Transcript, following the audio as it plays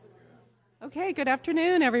Okay, good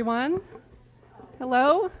afternoon, everyone.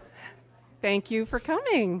 Hello. Thank you for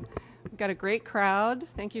coming. We've got a great crowd.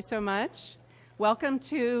 Thank you so much. Welcome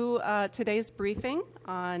to today's briefing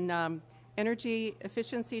on energy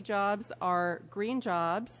efficiency jobs are green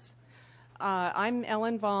jobs. I'm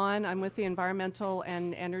Ellen Vaughn. I'm with the Environmental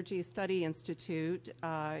and Energy Study Institute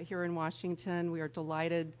here in Washington. We are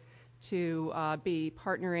delighted to be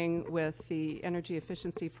partnering with the Energy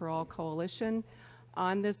Efficiency for All Coalition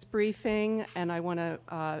on this briefing, and I want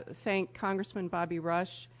to thank Congressman Bobby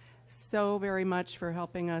Rush so very much for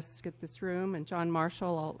helping us get this room, and John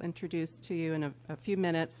Marshall I'll introduce to you in a few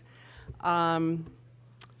minutes.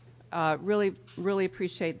 Really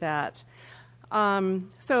appreciate that.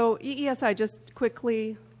 So EESI, just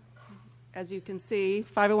quickly, as you can see,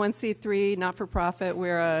 501c3, not-for-profit.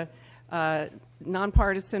 We're a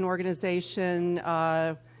nonpartisan organization.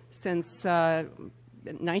 Since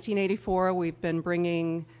 1984, we've been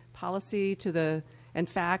bringing policy and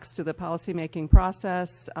facts to the policymaking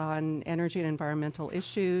process on energy and environmental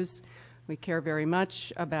issues. We care very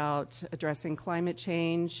much about addressing climate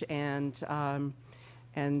change and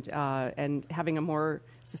having a more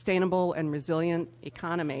sustainable and resilient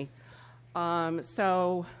economy.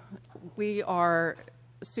 So we are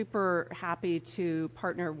super happy to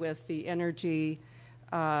partner with the Energy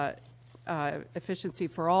Efficiency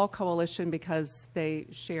for All Coalition because they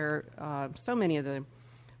share so many of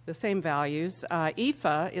the same values.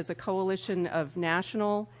 EFA is a coalition of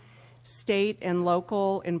national, state, and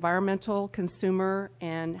local environmental, consumer,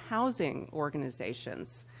 and housing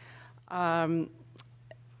organizations. EFA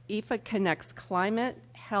connects climate,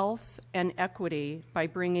 health, and equity by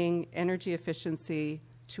bringing energy efficiency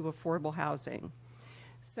to affordable housing.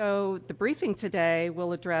 So the briefing today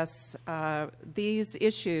will address these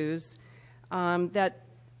issues that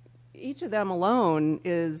each of them alone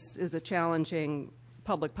is a challenging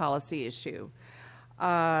public policy issue.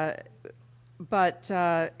 But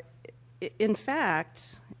in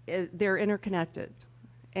fact, they're interconnected.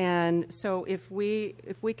 And so if we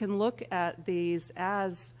can look at these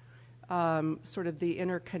as sort of the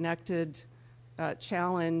interconnected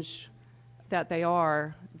challenge that they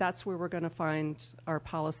are, that's where we're going to find our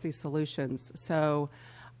policy solutions. So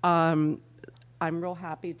I'm real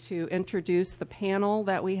happy to introduce the panel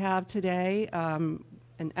that we have today, an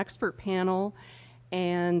expert panel.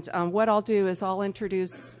 And what I'll do is I'll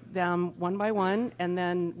introduce them one by one, and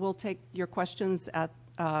then we'll take your questions at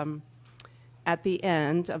the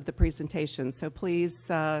end of the presentation. So please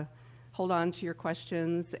hold on to your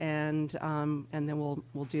questions, and then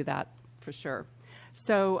we'll do that for sure.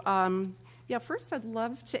 So yeah, first I'd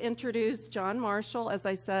love to introduce John Marshall. As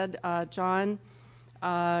I said, John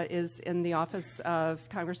is in the office of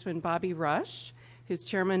Congressman Bobby Rush, who's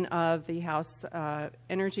chairman of the House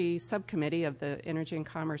Energy Subcommittee of the Energy and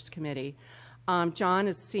Commerce Committee. John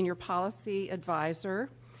is senior policy advisor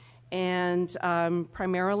and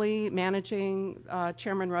primarily managing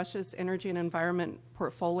Chairman Rush's energy and environment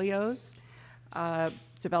portfolios,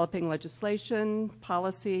 developing legislation,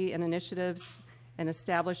 policy, and initiatives, and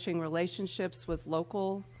establishing relationships with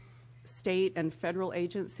local, state, and federal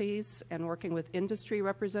agencies, and working with industry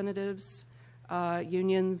representatives,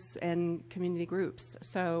 unions, and community groups.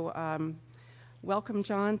 So welcome,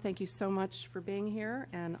 John. Thank you so much for being here,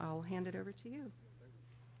 and I'll hand it over to you.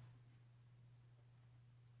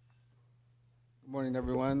 Good morning,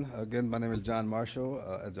 everyone. Again, my name is John Marshall.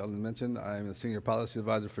 As Ellen mentioned, I am a senior policy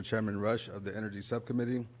advisor for Chairman Rush of the Energy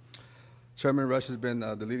Subcommittee. Chairman Rush has been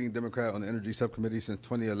the leading Democrat on the Energy Subcommittee since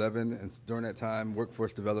 2011, and during that time,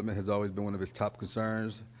 workforce development has always been one of his top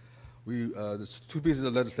concerns. There's two pieces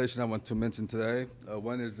of legislation I want to mention today.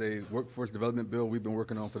 One is a workforce development bill we've been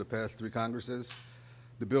working on for the past 3 Congresses.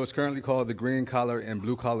 The bill is currently called the Green Collar and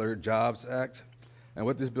Blue Collar Jobs Act, and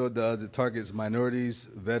what this bill does, it targets minorities,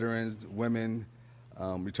 veterans, women,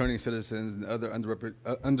 returning citizens, and other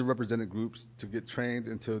underrepresented groups to get trained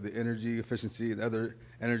into the energy efficiency and other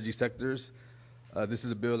energy sectors. This is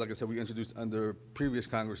a bill, like I said, we introduced under previous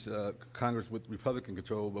Congress with Republican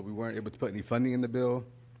control, but we weren't able to put any funding in the bill.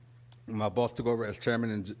 My boss took over as chairman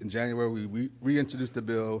in January. We reintroduced the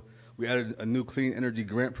bill. We added a new clean energy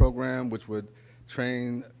grant program, which would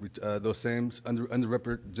train those same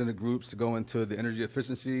underrepresented groups to go into the energy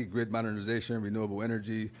efficiency, grid modernization, renewable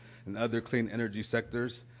energy, and other clean energy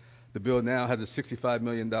sectors. The bill now has a $65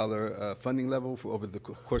 million funding level for over the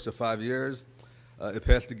course of 5 years. It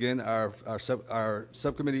passed again our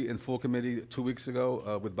subcommittee and full committee 2 weeks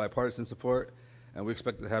ago with bipartisan support, and we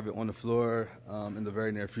expect to have it on the floor in the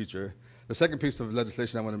very near future. The second piece of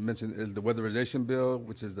legislation I want to mention is the weatherization bill,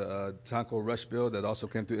 which is the Tonko Rush bill that also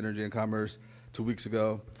came through Energy and Commerce 2 weeks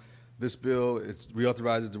ago. This bill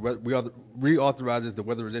reauthorizes the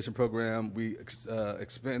weatherization program. We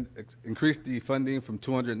increase the funding from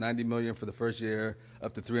 290 million for the first year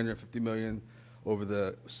up to 350 million over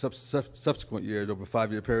the subsequent years over a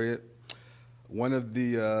 5-year period. One of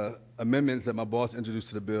the amendments that my boss introduced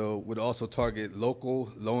to the bill would also target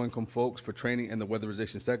local low-income folks for training in the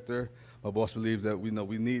weatherization sector. My boss believes that we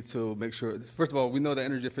need to make sure, first of all, we know that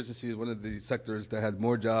energy efficiency is one of the sectors that has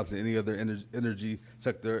more jobs than any other energy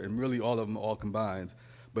sector, and really all of them all combined.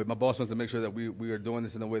 But my boss wants to make sure that we are doing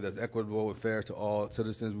this in a way that's equitable and fair to all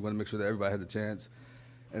citizens. We want to make sure that everybody has a chance.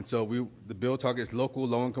 And so the bill targets local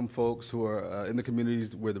low-income folks who are in the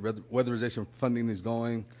communities where the weatherization funding is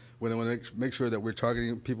going. We want to make sure that we're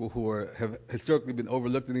targeting people who have historically been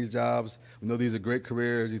overlooked in these jobs. We know these are great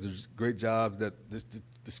careers, these are great jobs, that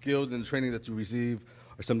the skills and the training that you receive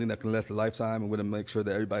are something that can last a lifetime, and we want to make sure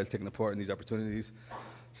that everybody's taking a part in these opportunities.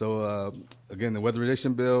 So again, the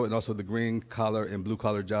weatherization bill and also the Green Collar and Blue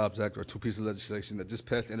Collar Jobs Act are two pieces of legislation that just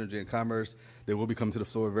passed Energy and Commerce. They will be coming to the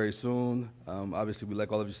floor very soon. Obviously, we'd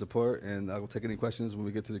like all of your support, and I will take any questions when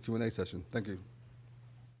we get to the Q&A session. Thank you.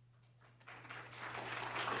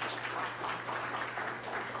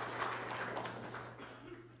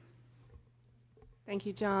 Thank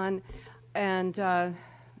you, John. And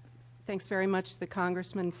thanks very much to the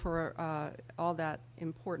Congressman for all that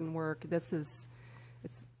important work. It's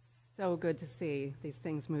so good to see these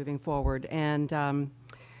things moving forward. And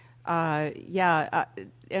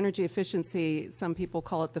energy efficiency, some people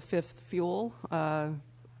call it the fifth fuel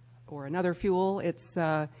or another fuel. It's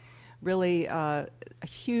really a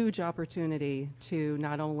huge opportunity to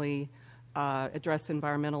not only address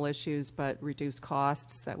environmental issues, but reduce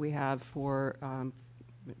costs that we have for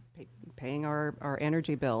paying our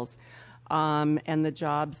energy bills. And the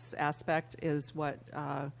jobs aspect is what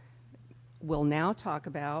we'll now talk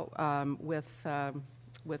about with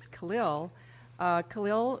Khalil.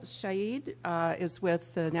 Khalil Shahid is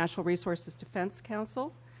with the Natural Resources Defense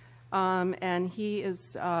Council, and he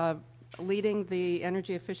is leading the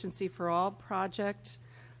Energy Efficiency for All project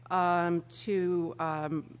to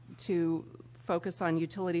focus on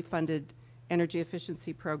utility-funded energy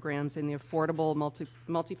efficiency programs in the affordable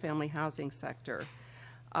multifamily housing sector.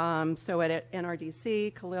 So at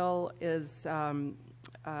NRDC, Khalil is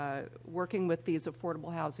working with these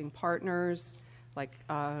affordable housing partners like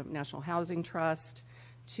National Housing Trust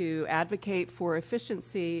to advocate for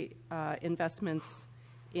efficiency investments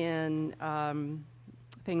in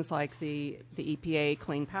things like the EPA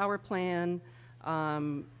Clean Power Plan,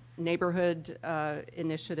 neighborhood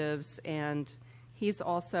initiatives, and he's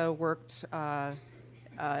also worked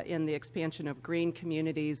in the expansion of green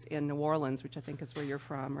communities in New Orleans, which I think is where you're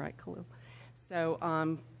from, right, Khalil? So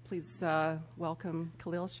please welcome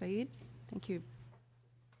Khalil Shahid. Thank you.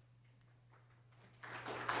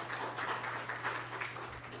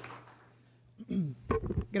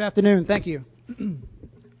 Good afternoon. Thank you.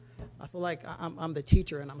 I feel like I'm the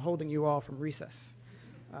teacher and I'm holding you all from recess.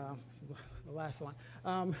 The last one.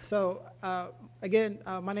 Again,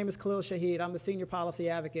 my name is Khalil Shahid. I'm the Senior Policy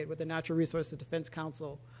Advocate with the Natural Resources Defense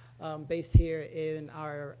Council, based here in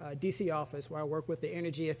our DC office, where I work with the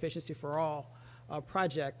Energy Efficiency for All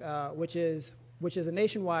project, which is a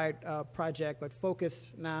nationwide project, but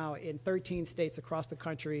focused now in 13 states across the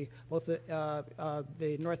country, both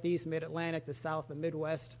the Northeast, Mid-Atlantic, the South, the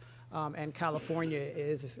Midwest, and California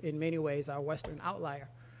is in many ways our western outlier.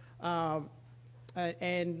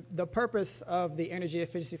 And the purpose of the Energy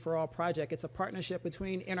Efficiency for All project, it's a partnership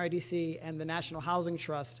between NRDC and the National Housing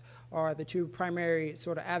Trust, are the two primary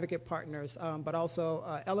sort of advocate partners, but also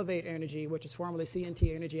Elevate Energy, which is formerly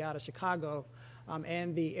CNT Energy out of Chicago,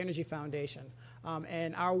 and the Energy Foundation.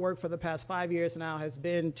 And our work for the past 5 years now has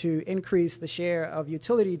been to increase the share of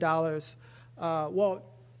utility dollars,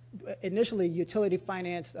 initially utility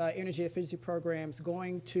financed energy efficiency programs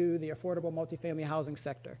going to the affordable multifamily housing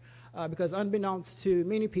sector. Because unbeknownst to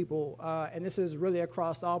many people, and this is really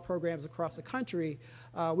across all programs across the country,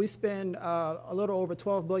 we spend a little over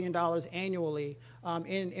 $12 billion annually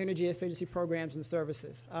in energy efficiency programs and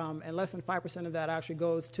services. And less than 5% of that actually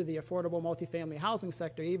goes to the affordable multifamily housing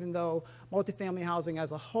sector, even though multifamily housing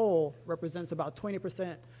as a whole represents about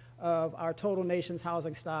 20% of our total nation's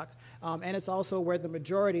housing stock. And it's also where the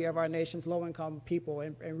majority of our nation's low-income people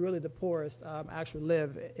and really the poorest actually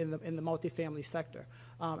live in the multifamily sector.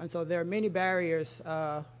 And so there are many barriers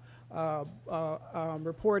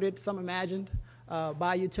reported, some imagined,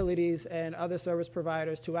 by utilities and other service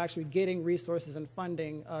providers to actually getting resources and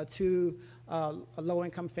funding to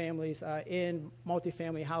low-income families in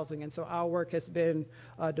multifamily housing. And so our work has been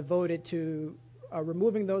devoted to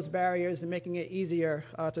removing those barriers and making it easier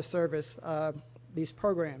to service these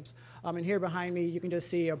programs. And here behind me, you can just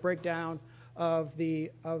see a breakdown of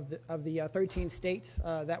the 13 states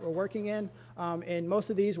that we're working in. And most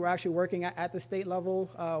of these we're actually working at the state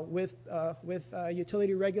level with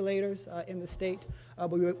utility regulators in the state.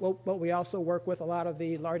 But we also work with a lot of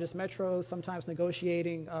the largest metros, sometimes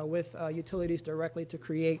negotiating with utilities directly to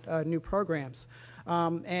create new programs.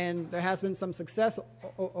 And there has been some success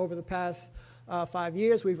over the past 5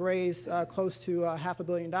 years. We've raised close to $500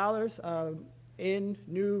 million in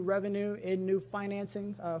new revenue, in new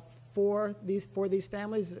financing for these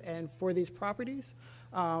families and for these properties,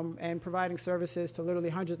 and providing services to literally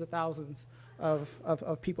hundreds of thousands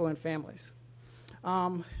of people and families.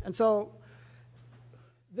 And so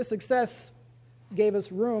this success gave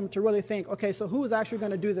us room to really think, okay, so who's actually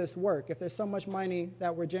going to do this work? If there's so much money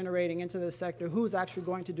that we're generating into this sector, who's actually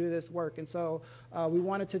going to do this work? And so we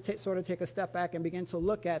wanted to sort of take a step back and begin to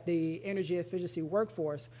look at the energy efficiency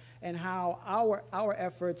workforce and how our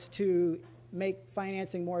efforts to make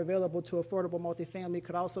financing more available to affordable multifamily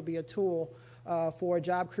could also be a tool for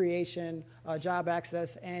job creation, job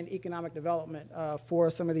access, and economic development for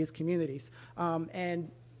some of these communities.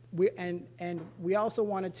 And we also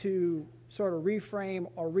wanted to sort of reframe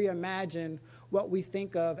or reimagine what we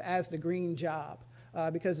think of as the green job.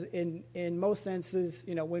 Because in most senses,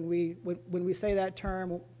 when we say that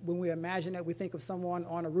term, when we imagine it, we think of someone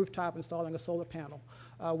on a rooftop installing a solar panel.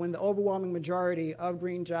 When the overwhelming majority of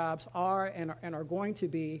green jobs are and are going to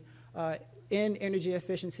be in energy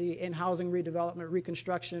efficiency, in housing redevelopment,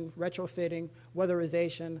 reconstruction, retrofitting,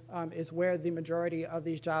 weatherization is where the majority of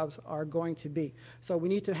these jobs are going to be. So we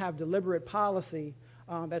need to have deliberate policy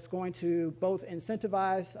that's going to both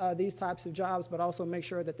incentivize these types of jobs, but also make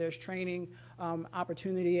sure that there's training,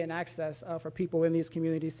 opportunity, and access for people in these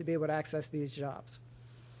communities to be able to access these jobs.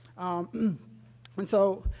 And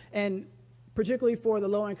particularly for the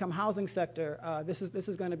low-income housing sector, this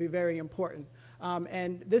is going to be very important.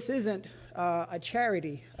 And this isn't a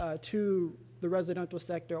charity to the residential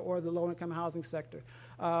sector or the low-income housing sector.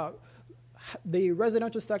 The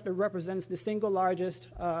residential sector represents the single largest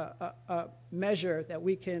measure that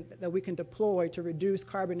we can deploy to reduce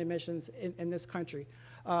carbon emissions in this country.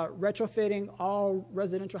 Retrofitting all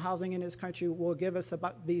residential housing in this country will give us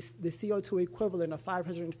about the CO2 equivalent of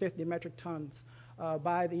 550 metric tons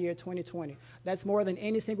by the year 2020. That's more than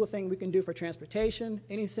any single thing we can do for transportation,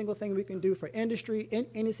 any single thing we can do for industry,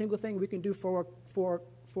 any single thing we can do for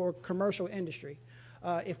commercial industry.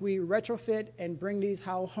 If we retrofit and bring these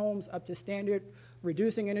homes up to standard,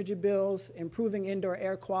 reducing energy bills, improving indoor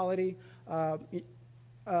air quality,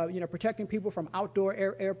 protecting people from outdoor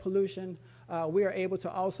air pollution, we are able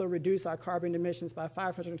to also reduce our carbon emissions by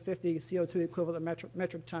 550 CO2 equivalent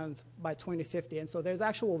metric tons by 2050. And so there's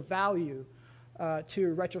actual value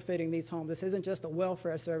to retrofitting these homes. This isn't just a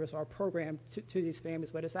welfare service or a program to these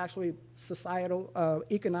families, but it's actually societal,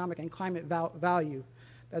 economic, and climate value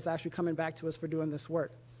that's actually coming back to us for doing this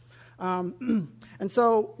work. And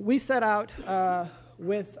so we set out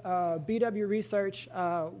with BW Research.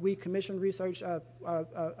 We commissioned research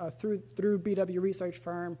through BW Research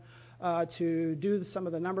firm to do some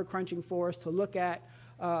of the number crunching for us, to look at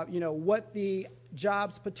what the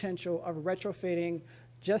jobs potential of retrofitting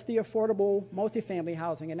just the affordable multifamily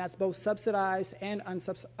housing, and that's both subsidized and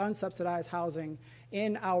unsubsidized housing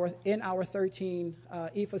in our 13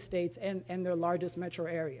 EFA states and their largest metro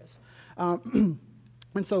areas. And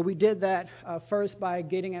so we did that first by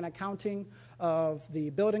getting an accounting of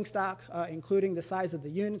the building stock, including the size of the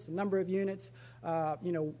units, the number of units,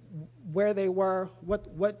 where they were,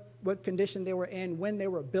 what condition they were in, when they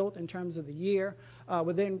were built in terms of the year.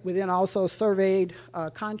 We then also surveyed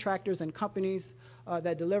contractors and companies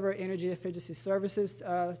that deliver energy efficiency services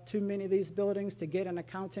to many of these buildings to get an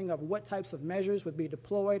accounting of what types of measures would be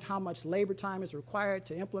deployed, how much labor time is required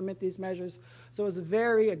to implement these measures. So it was a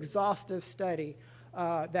very exhaustive study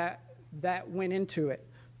that went into it.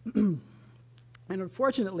 And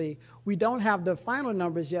unfortunately, we don't have the final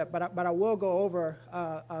numbers yet, but I will go over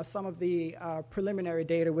some of the preliminary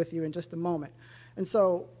data with you in just a moment. And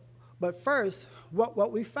so, but first,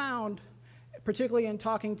 what we found, particularly in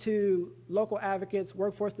talking to local advocates,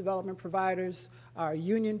 workforce development providers, our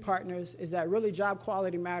union partners, is that really job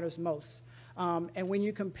quality matters most. And when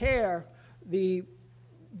you compare the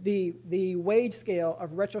wage scale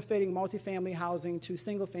of retrofitting multifamily housing to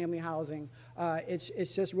single-family housing,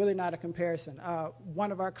 it's just really not a comparison.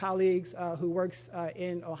 One of our colleagues who works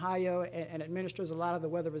in Ohio and administers a lot of the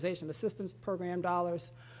weatherization assistance program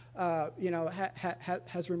dollars,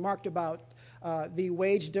 has remarked about the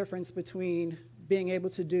wage difference between being able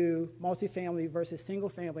to do multifamily versus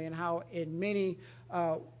single-family, and how in many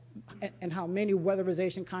and how many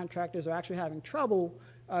weatherization contractors are actually having trouble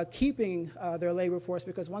keeping their labor force,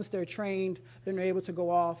 because once they're trained, then they're able to go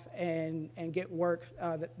off and get work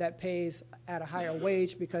that pays at a higher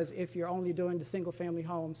wage, because if you're only doing the single family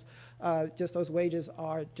homes, just those wages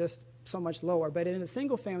are just so much lower. But in a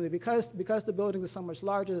single family, because the buildings are so much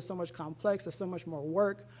larger, there's so much complex, there's so much more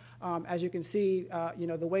work. As you can see,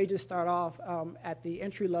 the wages start off at the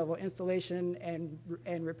entry level installation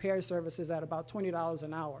and repair services at about $20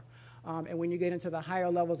 an hour. And when you get into the higher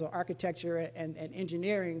levels of architecture and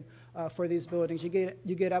engineering for these buildings, you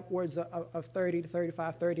get upwards of $30 to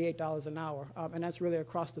 $35, $38 an hour, and that's really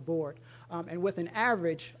across the board. And with an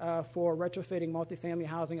average for retrofitting multifamily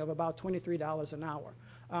housing of about $23 an hour.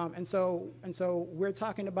 And so we're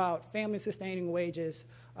talking about family-sustaining wages,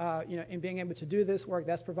 and being able to do this work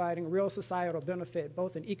that's providing real societal benefit,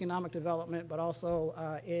 both in economic development, but also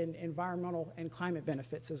in environmental and climate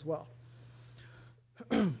benefits as well.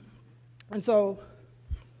 And so,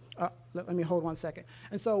 let me hold 1 second.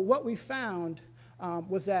 And so what we found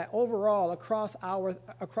was that overall, across our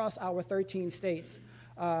 13 states,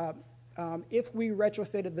 if we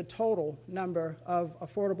retrofitted the total number of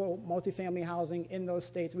affordable multifamily housing in those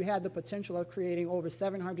states, we had the potential of creating over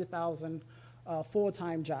 700,000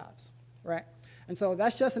 full-time jobs, right? And so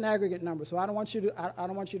that's just an aggregate number. So I don't want you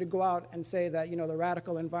to go out and say that, the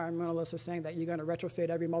radical environmentalists are saying that you're going to retrofit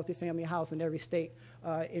every multifamily house in every state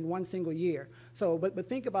in one single year. So, but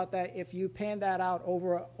think about that if you pan that out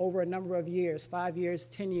over a number of years, 5 years,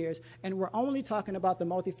 10 years, and we're only talking about the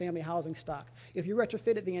multifamily housing stock. If you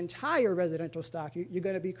retrofitted the entire residential stock, you're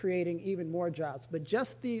going to be creating even more jobs. But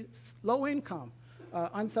just the low income,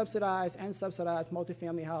 unsubsidized and subsidized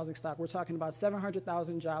multifamily housing stock, we're talking about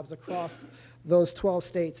 700,000 jobs across those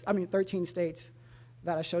 13 states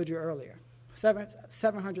that I showed you earlier.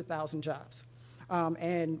 700,000 jobs.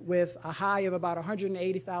 And with a high of about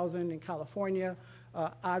 180,000 in California,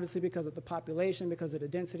 obviously because of the population, because of the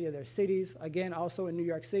density of their cities. Again, also in New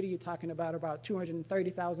York City, you're talking about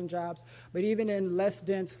 230,000 jobs. But even in less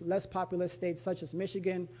dense, less populous states such as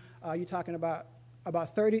Michigan, you're talking about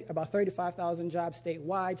 35,000 jobs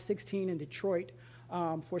statewide, 16 in Detroit.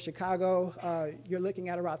 For Chicago, you're looking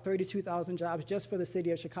at about 32,000 jobs just for the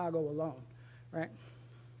city of Chicago alone, right?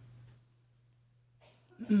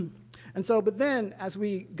 And so, but then as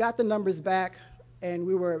we got the numbers back and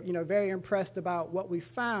we were, very impressed about what we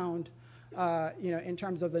found, in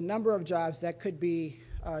terms of the number of jobs that could be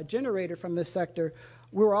generated from this sector,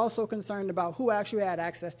 we were also concerned about who actually had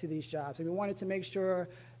access to these jobs. And we wanted to make sure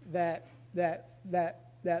that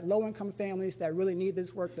low-income families that really need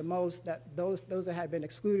this work the most, that those that had been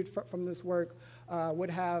excluded from this work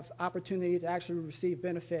would have opportunity to actually receive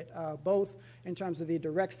benefit, both in terms of the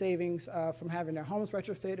direct savings from having their homes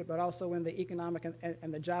retrofitted, but also in the economic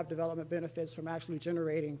and the job development benefits from actually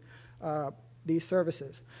generating these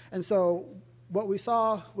services. And so what we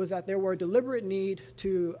saw was that there were deliberate need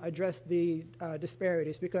to address the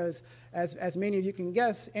disparities, because as many of you can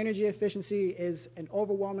guess, energy efficiency is an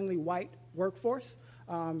overwhelmingly white workforce.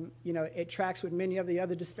 It tracks with many of the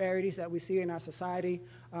other disparities that we see in our society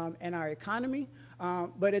and our economy.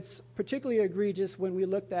 But it's particularly egregious when we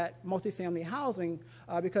looked at multifamily housing,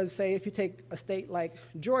 because say if you take a state like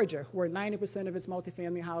Georgia, where 90% of its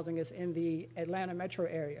multifamily housing is in the Atlanta metro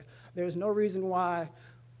area, there's no reason why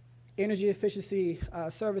energy efficiency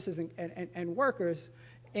services and workers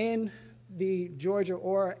in the Georgia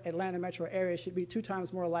or Atlanta metro area should be 2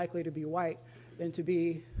 times more likely to be white than to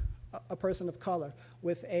be a person of color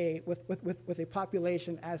with a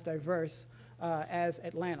population as diverse as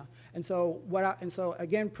Atlanta. And so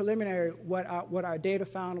again, preliminary, what our data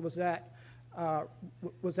found was that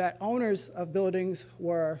owners of buildings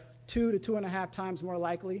were 2 to 2.5 times more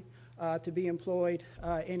likely to be employed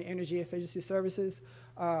in energy efficiency services.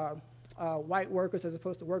 White workers, as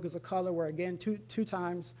opposed to workers of color, were again two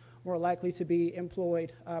times more likely to be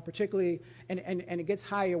employed, particularly, and it gets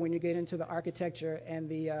higher when you get into the architecture and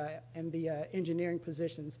the engineering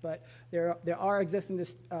positions. But there are existing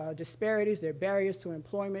disparities. There are barriers to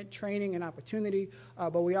employment, training, and opportunity.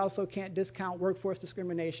 But we also can't discount workforce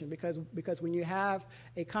discrimination, because when you have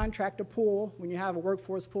a contractor pool, when you have a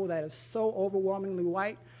workforce pool that is so overwhelmingly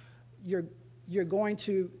white, you're going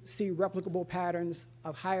to see replicable patterns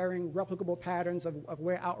of hiring, replicable patterns of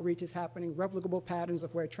where outreach is happening, replicable patterns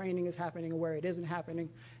of where training is happening and where it isn't happening,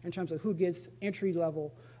 in terms of who gets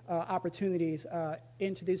entry-level opportunities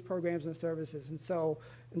into these programs and services. And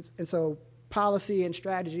so policy and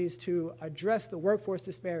strategies to address the workforce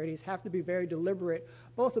disparities have to be very deliberate,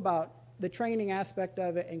 both about the training aspect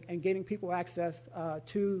of it and getting people access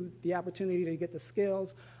to the opportunity to get the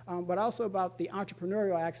skills, but also about the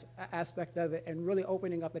entrepreneurial aspect of it and really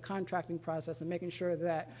opening up the contracting process and making sure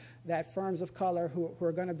that firms of color who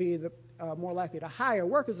are going to be the more likely to hire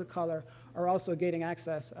workers of color are also getting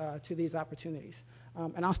access to these opportunities.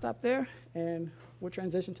 And I'll stop there, and we'll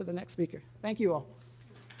transition to the next speaker. Thank you all.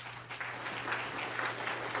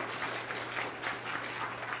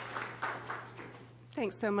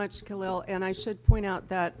 Thanks so much, Khalil. And I should point out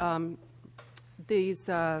that these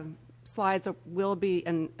slides will be,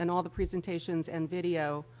 and all the presentations and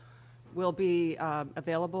video will be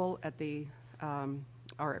available at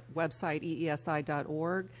our website,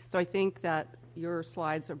 eesi.org. So I think that your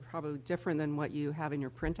slides are probably different than what you have in your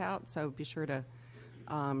printout, so be sure to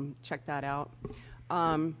check that out.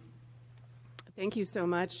 Thank you so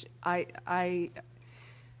much.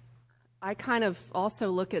 I kind of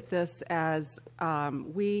also look at this as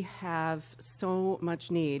we have so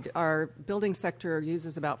much need. Our building sector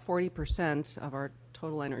uses about 40% of our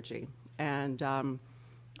total energy, and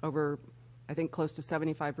over, I think, close to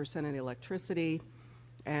 75% of the electricity,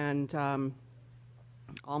 and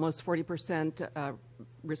almost 40%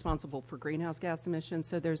 responsible for greenhouse gas emissions.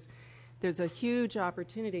 So there's a huge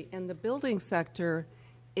opportunity, and the building sector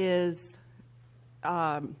is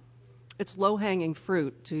it's low-hanging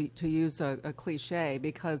fruit, to use a cliche,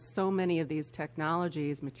 because so many of these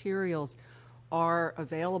technologies, materials, are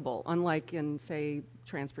available. Unlike in, say,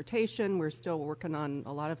 transportation, we're still working on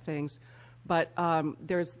a lot of things, but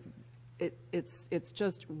it's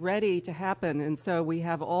just ready to happen. And so we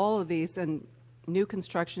have all of these, and new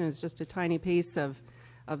construction is just a tiny piece of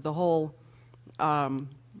the whole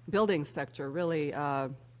building sector. Really,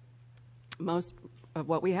 most of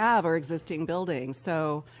what we have are existing buildings.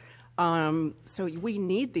 So we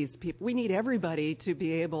need these people. We need everybody to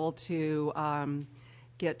be able to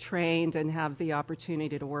get trained and have the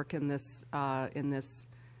opportunity to work in this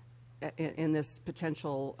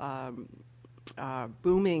potential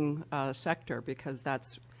booming sector, because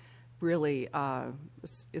that's really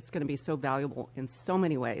it's going to be so valuable in so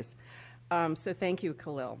many ways. So thank you,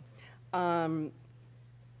 Khalil.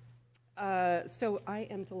 So I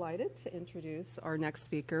am delighted to introduce our next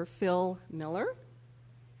speaker, Phil Miller.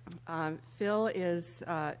 Phil is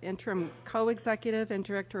interim co-executive and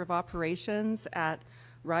director of operations at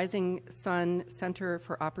Rising Sun Center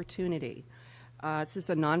for Opportunity. This is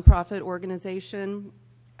a nonprofit organization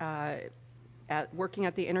working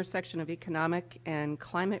at the intersection of economic and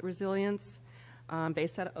climate resilience,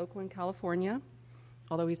 based out of Oakland, California.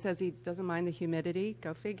 Although he says he doesn't mind the humidity,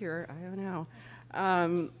 go figure, I don't know.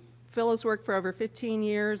 Phil has worked for over 15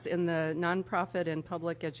 years in the nonprofit and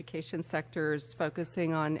public education sectors,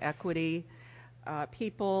 focusing on equity,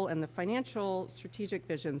 people, and the financial strategic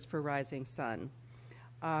visions for Rising Sun.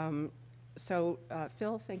 Phil,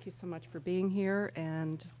 thank you so much for being here,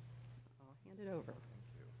 and I'll hand it over.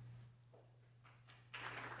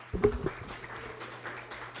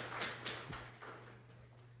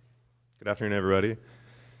 Good afternoon, everybody.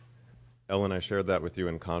 Ellen, I shared that with you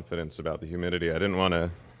in confidence about the humidity. I didn't want to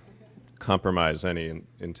compromise any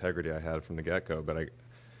integrity I had from the get-go, but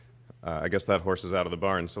I guess that horse is out of the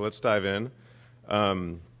barn. So let's dive in.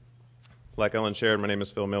 Like Ellen shared, my name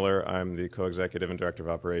is Phil Miller. I'm the co-executive and director of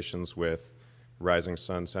operations with Rising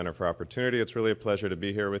Sun Center for Opportunity. It's really a pleasure to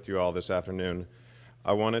be here with you all this afternoon.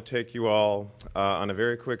 I want to take you all on a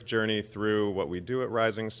very quick journey through what we do at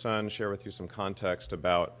Rising Sun, share with you some context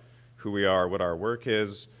about who we are, what our work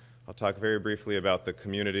is. I'll talk very briefly about the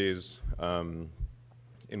communities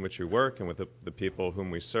in which we work and with the people whom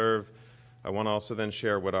we serve. I want to also then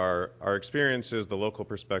share what our experience is, the local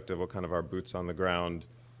perspective, what kind of our boots on the ground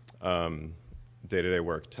day-to-day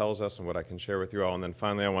work tells us, and what I can share with you all. And then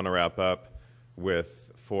finally, I want to wrap up with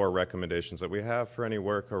 4 recommendations that we have for any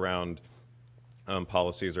work around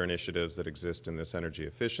policies or initiatives that exist in this energy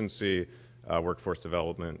efficiency, workforce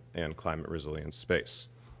development, and climate resilience space.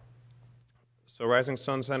 So Rising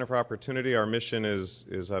Sun Center for Opportunity, our mission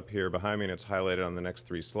is up here behind me, and it's highlighted on the next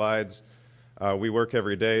 3 slides. We work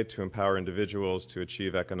every day to empower individuals to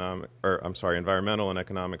achieve environmental and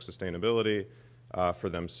economic sustainability for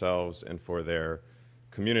themselves and for their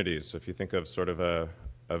communities. So if you think of sort of a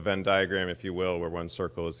Venn diagram, if you will, where one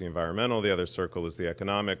circle is the environmental, the other circle is the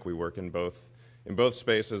economic, we work in both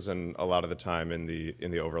spaces, and a lot of the time in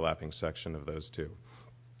the overlapping section of those two.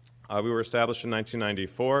 We were established in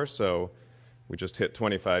 1994, so we just hit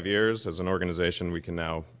 25 years. As an organization, we can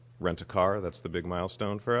now rent a car. That's the big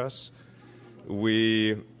milestone for us.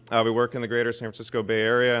 We work in the greater San Francisco Bay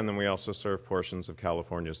Area, and then we also serve portions of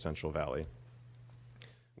California's Central Valley.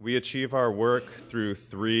 We achieve our work through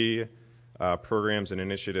 3 programs and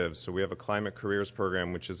initiatives. So we have a Climate Careers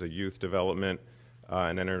Program, which is a youth development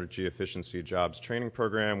and energy efficiency jobs training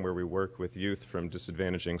program where we work with youth from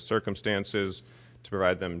disadvantaging circumstances to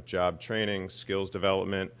provide them job training, skills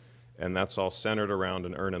development, and that's all centered around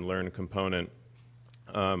an earn and learn component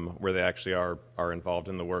where they actually are involved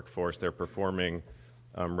in the workforce. They're performing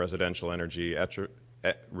residential energy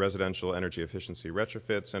efficiency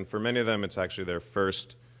retrofits, and for many of them, it's actually their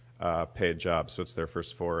first paid job, so it's their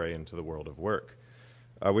first foray into the world of work.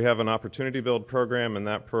 We have an Opportunity Build program, and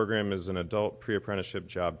that program is an adult pre-apprenticeship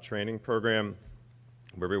job training program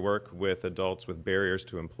where we work with adults with barriers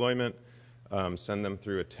to employment, send them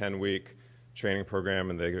through a 10-week training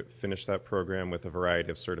program, and they finish that program with a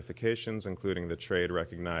variety of certifications, including the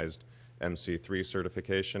trade-recognized MC3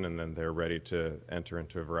 certification, and then they're ready to enter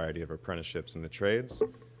into a variety of apprenticeships in the trades.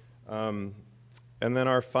 And then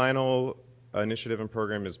our final initiative and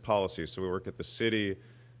program is policy. So we work at the city,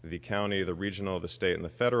 the county, the regional, the state, and the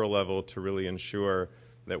federal level to really ensure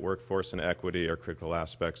that workforce and equity are critical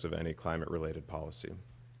aspects of any climate-related policy.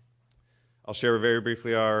 I'll share very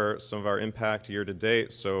briefly some of our impact year to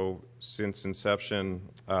date. So since inception,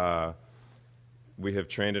 we have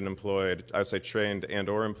trained and employed, I would say trained and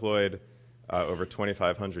or employed over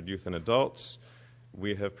 2,500 youth and adults.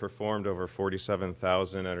 We have performed over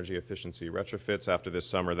 47,000 energy efficiency retrofits. After this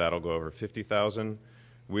summer, that'll go over 50,000.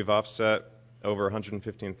 We've offset over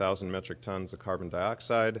 115,000 metric tons of carbon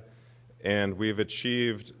dioxide, and we've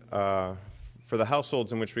achieved, for the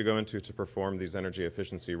households in which we go into to perform these energy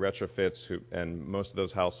efficiency retrofits, and most of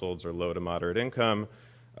those households are low to moderate income,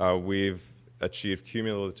 we've achieved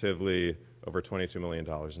cumulatively over $22 million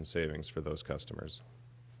in savings for those customers.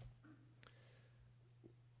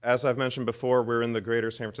 As I've mentioned before, we're in the greater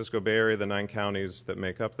San Francisco Bay Area, the 9 counties that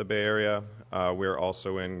make up the Bay Area. We're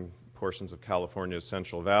also in portions of California's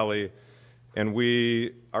Central Valley. And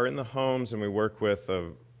we are in the homes and we work with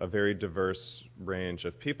a very diverse range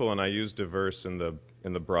of people, and I use diverse in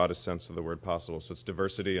the broadest sense of the word possible. So it's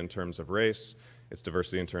diversity in terms of race, it's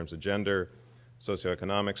diversity in terms of gender,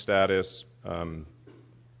 socioeconomic status,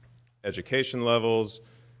 education levels,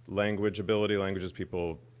 language ability, languages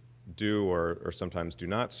people do or sometimes do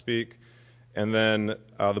not speak. And then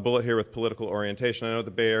the bullet here with political orientation. I know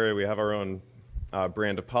the Bay Area, we have our own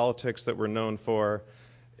brand of politics that we're known for,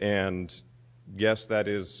 and yes, that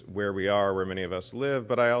is where we are, where many of us live,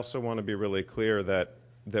 but I also want to be really clear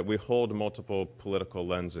that we hold multiple political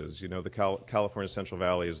lenses. You know, the California Central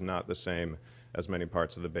Valley is not the same as many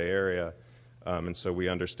parts of the Bay Area, and so we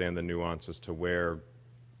understand the nuance as to where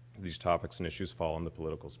these topics and issues fall on the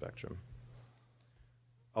political spectrum.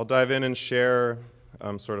 I'll dive in and share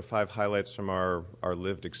sort of 5 highlights from our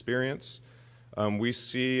lived experience. We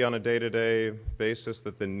see on a day-to-day basis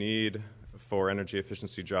that the need for energy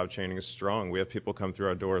efficiency job training is strong. We have people come through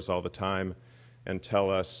our doors all the time and tell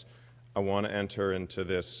us, I want to enter into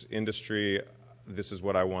this industry, this is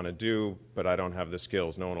what I want to do, but I don't have the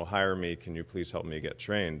skills. No one will hire me. Can you please help me get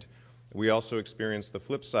trained? We also experience the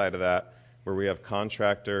flip side of that, where we have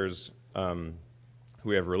contractors who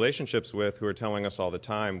we have relationships with who are telling us all the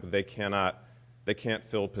time they can't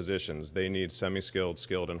fill positions. They need semi-skilled,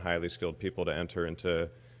 skilled, and highly skilled people to enter into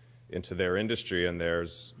their industry, and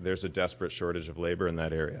there's a desperate shortage of labor in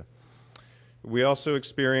that area. We also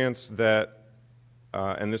experience that,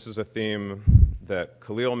 and this is a theme that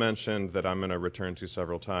Khalil mentioned that I'm going to return to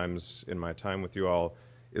several times in my time with you all,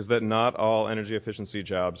 is that not all energy efficiency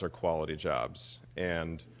jobs are quality jobs.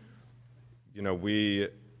 And you know, we,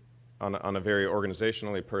 on a very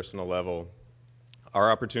organizationally personal level,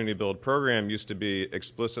 our Opportunity Build program used to be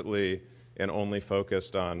explicitly and only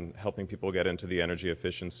focused on helping people get into the energy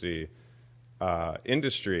efficiency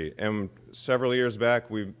industry. And several years back,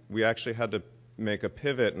 we actually had to make a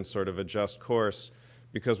pivot and sort of adjust course,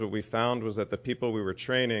 because what we found was that the people we were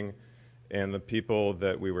training and the people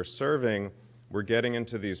that we were serving were getting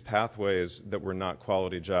into these pathways that were not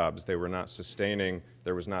quality jobs. They were not sustaining,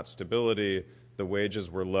 there was not stability, the wages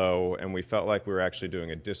were low, and we felt like we were actually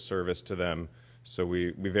doing a disservice to them. So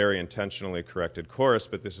we very intentionally corrected course,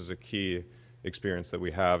 but this is a key experience that we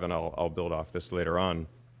have, and I'll build off this later on.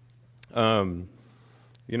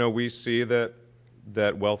 You know, we see that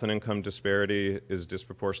wealth and income disparity is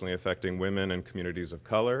disproportionately affecting women and communities of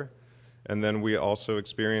color. And then we also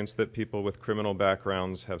experience that people with criminal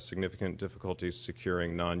backgrounds have significant difficulties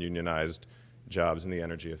securing non-unionized jobs in the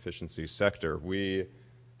energy efficiency sector. We're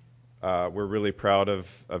really proud of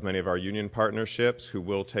many of our union partnerships who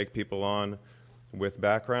will take people on with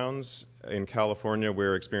backgrounds. In California,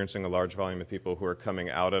 we're experiencing a large volume of people who are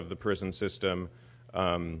coming out of the prison system,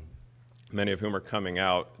 many of whom are coming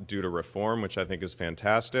out due to reform, which I think is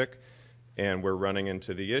fantastic. And we're running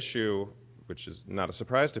into the issue which is not a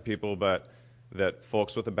surprise to people, but that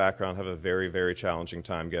folks with a background have a very, very challenging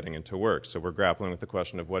time getting into work. So we're grappling with the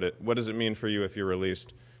question of what does it mean for you if you're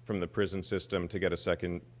released from the prison system to get a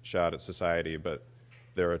second shot at society, but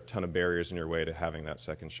there are a ton of barriers in your way to having that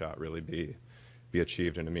second shot really be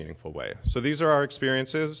achieved in a meaningful way. So these are our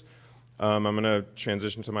experiences. I'm going to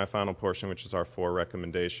transition to my final portion, which is our 4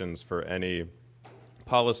 recommendations for any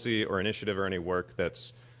policy or initiative or any work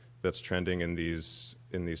that's trending in these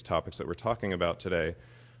topics that we're talking about today.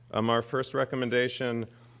 Our first recommendation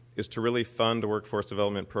is to really fund workforce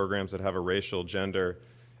development programs that have a racial, gender,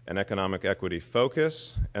 and economic equity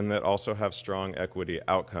focus, and that also have strong equity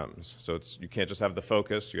outcomes. So you can't just have the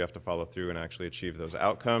focus, you have to follow through and actually achieve those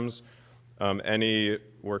outcomes. Any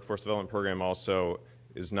workforce development program also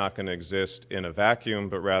is not going to exist in a vacuum,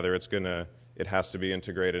 but rather it has to be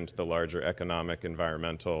integrated into the larger economic,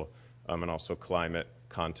 environmental, and also climate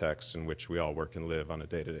contexts in which we all work and live on a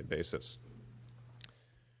day-to-day basis.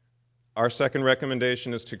 Our second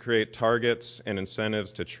recommendation is to create targets and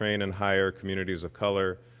incentives to train and hire communities of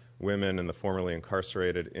color, women, and the formerly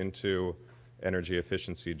incarcerated into energy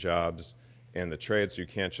efficiency jobs and the trades. You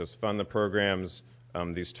can't just fund the programs.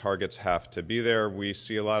 These targets have to be there. We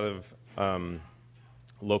see a lot of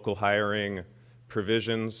local hiring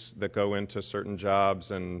provisions that go into certain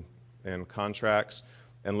jobs and contracts,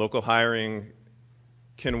 and local hiring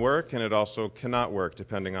can work and it also cannot work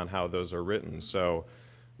depending on how those are written. So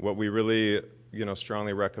what we really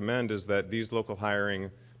strongly recommend is that these local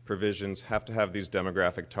hiring provisions have to have these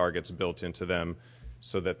demographic targets built into them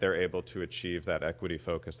so that they're able to achieve that equity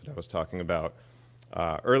focus that I was talking about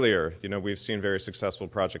earlier. We've seen very successful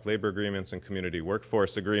project labor agreements and community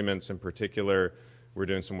workforce agreements. In particular, we're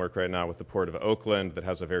doing some work right now with the Port of Oakland that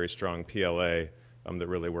has a very strong PLA that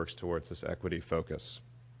really works towards this equity focus.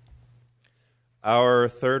 Our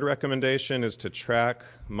third recommendation is to track,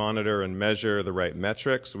 monitor, and measure the right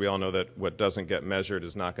metrics. We all know that what doesn't get measured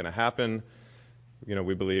is not going to happen.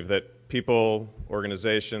 We believe that people,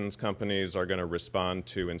 organizations, companies are going to respond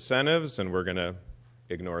to incentives, and we're going to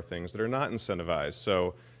ignore things that are not incentivized.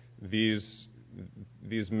 So these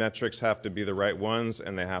metrics have to be the right ones,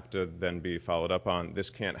 and they have to then be followed up on. This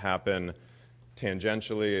can't happen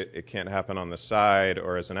tangentially. It can't happen on the side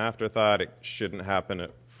or as an afterthought. It shouldn't happen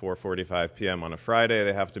at 4:45 p.m. on a Friday.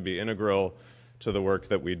 They have to be integral to the work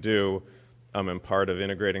that we do. And part of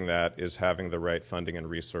integrating that is having the right funding and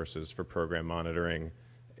resources for program monitoring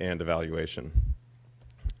and evaluation.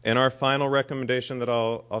 And our final recommendation that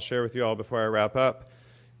I'll share with you all before I wrap up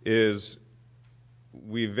is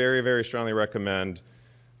we very, very strongly recommend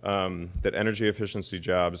that energy efficiency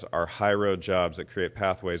jobs are high road jobs that create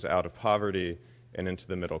pathways out of poverty and into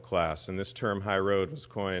the middle class. And this term high road was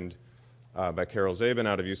coined by Carol Zabin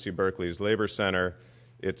out of UC Berkeley's Labor Center.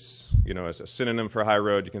 It's, as a synonym for high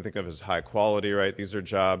road, you can think of as high quality, right? These are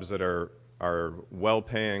jobs that are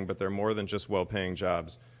well-paying, but they're more than just well-paying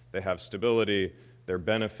jobs. They have stability, they're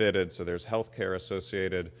benefited, so there's health care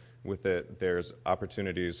associated with it. There's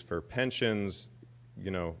opportunities for pensions,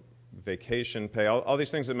 vacation pay, all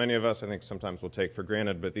these things that many of us, I think, sometimes will take for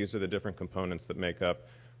granted, but these are the different components that make up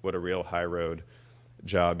what a real high road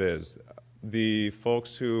job is. The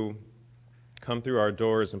folks who come through our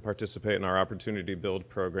doors and participate in our Opportunity Build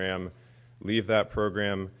program leave that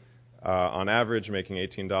program on average making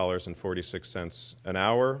 $18.46 an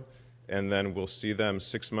hour, and then we'll see them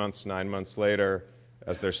 6 months, 9 months later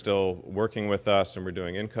as they're still working with us, and we're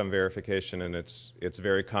doing income verification, and it's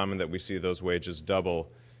very common that we see those wages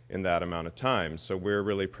double in that amount of time. So we're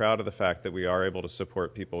really proud of the fact that we are able to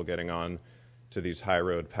support people getting on to these high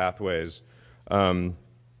road pathways.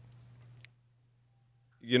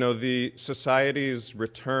 The society's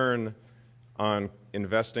return on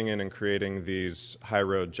investing in and creating these high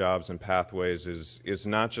road jobs and pathways is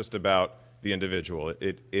not just about the individual.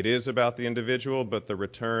 It is about the individual, but the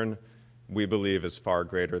return, we believe, is far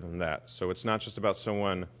greater than that. So it's not just about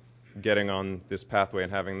someone getting on this pathway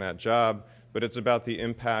and having that job, but it's about the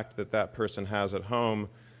impact that that person has at home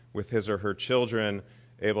with his or her children,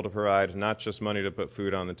 able to provide not just money to put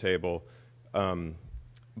food on the table,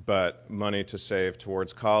 but money to save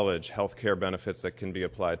towards college, health care benefits that can be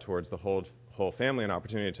applied towards the whole family, an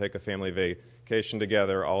opportunity to take a family vacation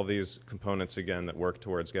together, all these components, again, that work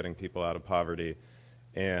towards getting people out of poverty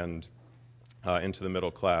and into the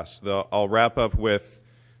middle class. I'll wrap up with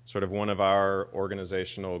sort of one of our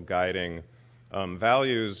organizational guiding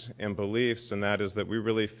values and beliefs, and that is that we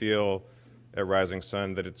really feel at Rising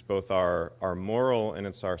Sun that it's both our moral and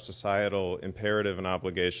it's our societal imperative and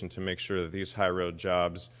obligation to make sure that these high road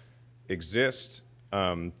jobs exist,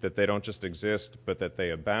 that they don't just exist, but that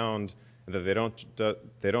they abound, that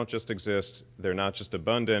they don't just exist, they're not just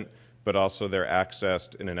abundant, but also they're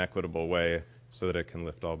accessed in an equitable way so that it can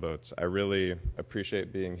lift all boats. I really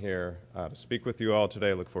appreciate being here to speak with you all today.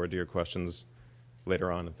 I look forward to your questions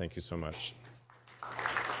later on, and thank you so much.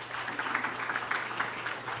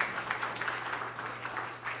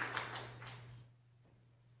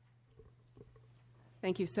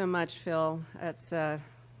 Thank you so much, Phil. That's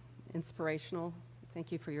inspirational.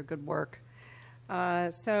 Thank you for your good work.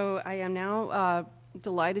 So I am now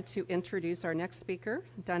delighted to introduce our next speaker,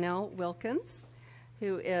 Donnell Wilkins,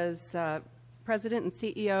 who is President and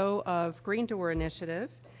CEO of Green Door Initiative.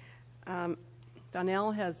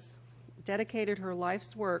 Donnell has dedicated her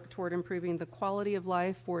life's work toward improving the quality of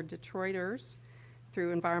life for Detroiters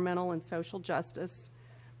through environmental and social justice.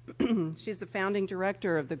 She's the founding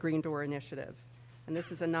director of the Green Door Initiative, and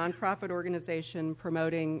this is a nonprofit organization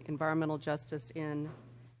promoting environmental justice in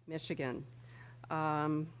Michigan.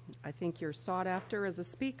 I think you're sought after as a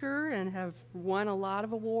speaker and have won a lot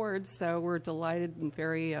of awards, so we're delighted and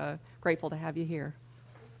very grateful to have you here.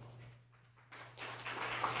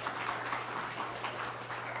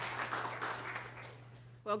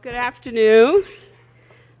 Well, good afternoon.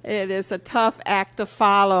 It is a tough act to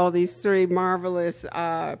follow, these three marvelous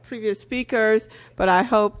previous speakers, but I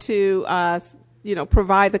hope to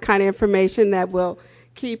provide the kind of information that will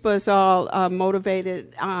keep us all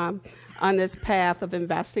motivated on this path of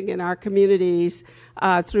investing in our communities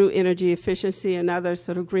through energy efficiency and other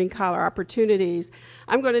sort of green collar opportunities.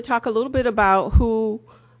 I'm going to talk a little bit about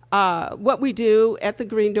what we do at the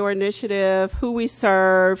Green Door Initiative, who we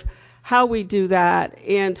serve, how we do that,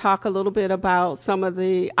 and talk a little bit about some of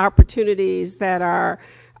the opportunities that are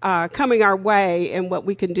coming our way and what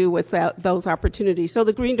we can do with those opportunities. So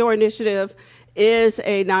the Green Door Initiative is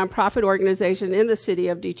a nonprofit organization in the city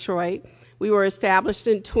of Detroit. We were established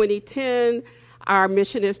in 2010. Our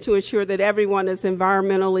mission is to ensure that everyone is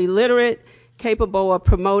environmentally literate, capable of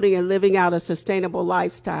promoting and living out a sustainable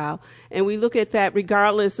lifestyle. And we look at that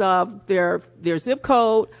regardless of their zip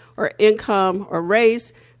code or income or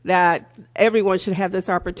race, that everyone should have this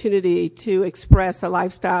opportunity to express a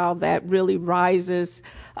lifestyle that really rises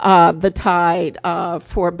the tide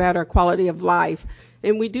for a better quality of life.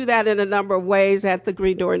 And we do that in a number of ways at the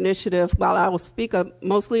Green Door Initiative. While I will speak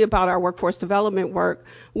mostly about our workforce development work,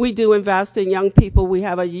 we do invest in young people. We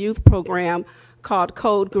have a youth program called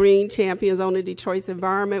Code Green, Champions on the Detroit's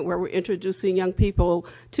Environment, where we're introducing young people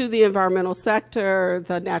to the environmental sector,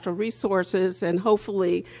 the natural resources, and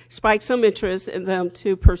hopefully spike some interest in them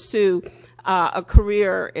to pursue a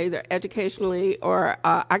career either educationally or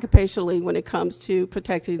occupationally when it comes to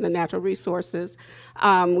protecting the natural resources.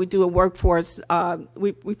 We do a workforce,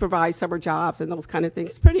 we provide summer jobs and those kind of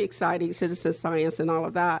things. Pretty exciting, citizen science and all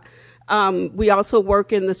of that. We also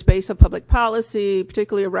work in the space of public policy,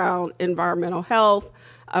 particularly around environmental health,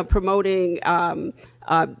 promoting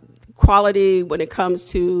quality when it comes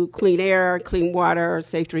to clean air, clean water,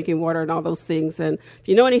 safe drinking water, and all those things. And if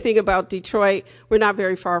you know anything about Detroit, we're not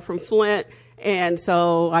very far from Flint. And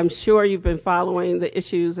so I'm sure you've been following the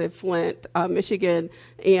issues at Flint, Michigan,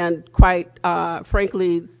 and quite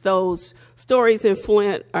frankly, those stories in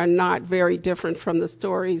Flint are not very different from the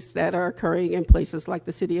stories that are occurring in places like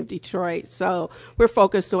the city of Detroit. So we're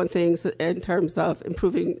focused on things in terms of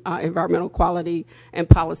improving environmental quality and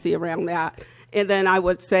policy around that. And then I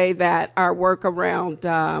would say that our work around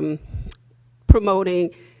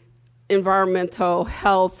promoting environmental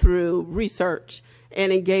health through research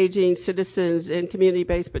and engaging citizens in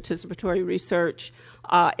community-based participatory research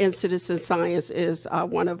and citizen science is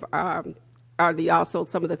one of also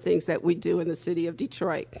some of the things that we do in the city of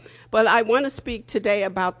Detroit. But I want to speak today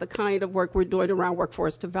about the kind of work we're doing around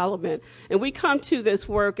workforce development. And we come to this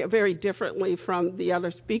work very differently from the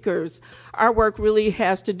other speakers. Our work really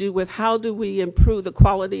has to do with how do we improve the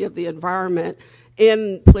quality of the environment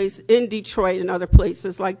in Detroit and other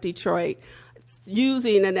places like Detroit,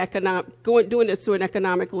 using doing this through an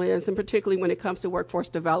economic lens, and particularly when it comes to workforce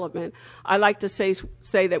development. I like to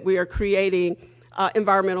say that we are creating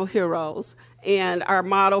environmental heroes, and our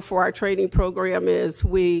motto for our training program is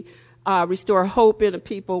we restore hope in the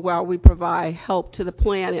people while we provide help to the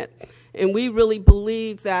planet. And we really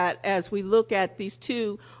believe that as we look at these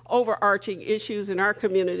two overarching issues in our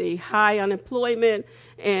community, high unemployment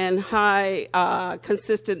and high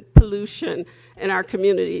consistent pollution in our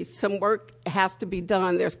community, some work has to be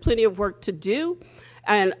done. There's plenty of work to do,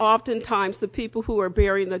 And oftentimes the people who are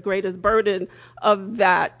bearing the greatest burden of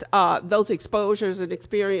that, those exposures and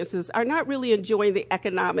experiences are not really enjoying the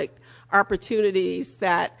economic opportunities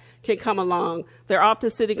that can come along. They're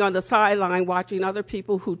often sitting on the sideline watching other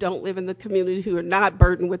people who don't live in the community, who are not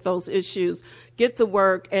burdened with those issues, get the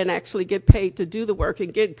work and actually get paid to do the work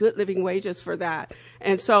and get good living wages for that.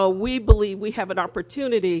 And so we believe we have an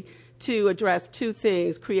opportunity to address two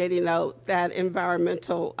things: creating that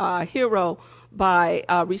environmental hero by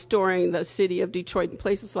restoring the city of Detroit and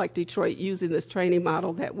places like Detroit using this training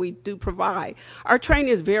model that we do provide. Our training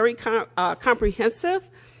is very comprehensive.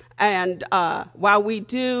 And while we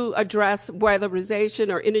do address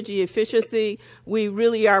weatherization or energy efficiency, we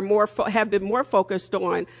really are have been more focused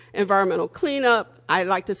on environmental cleanup. I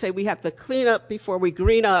like to say we have to clean up before we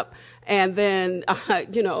green up. And then,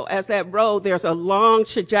 as that road, there's a long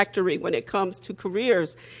trajectory when it comes to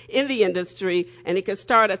careers in the industry. And it can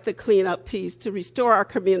start at the cleanup piece to restore our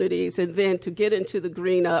communities, and then to get into the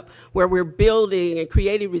green up where we're building and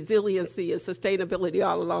creating resiliency and sustainability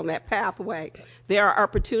all along that pathway. There are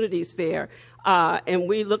opportunities there. And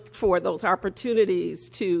we look for those opportunities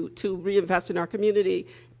to reinvest in our community,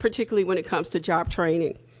 particularly when it comes to job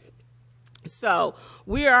training. So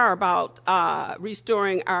we are about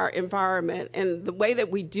restoring our environment, and the way that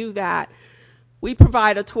we do that, we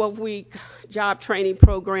provide a 12-week job training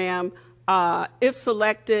program. If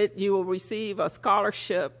selected, you will receive a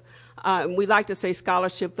scholarship. We like to say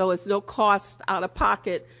scholarship, though it's no cost out of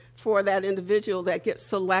pocket for that individual that gets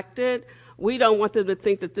selected. We don't want them to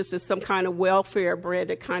think that this is some kind of welfare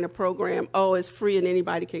branded kind of program. Oh, it's free and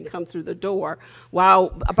anybody can come through the door.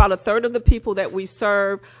 While about a third of the people that we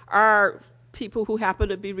serve are people who happen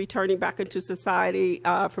to be returning back into society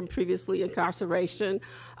from previously incarceration.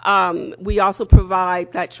 We also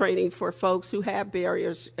provide that training for folks who have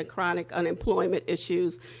barriers and chronic unemployment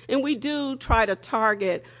issues. And we do try to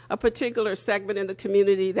target a particular segment in the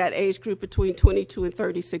community, that age group between 22 and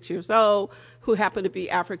 36 years old, who happen to be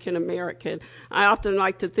African American. I often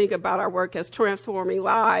like to think about our work as transforming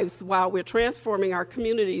lives. While we're transforming our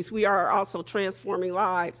communities, we are also transforming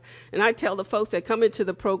lives. And I tell the folks that come into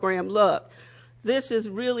the program, look, this is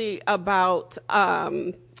really about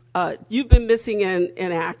you've been missing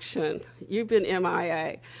in action. You've been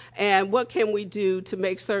MIA. And what can we do to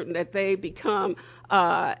make certain that they become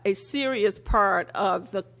a serious part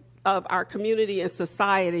of our community and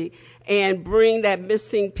society, and bring that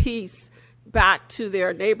missing piece back to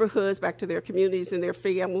their neighborhoods, back to their communities and their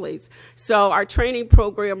families. So our training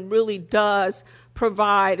program really does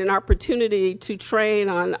provide an opportunity to train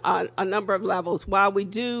on a number of levels. While we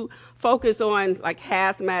do focus on like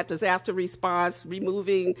hazmat, disaster response,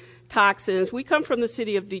 removing toxins, we come from the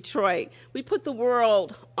city of Detroit. We put the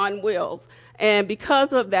world on wheels. And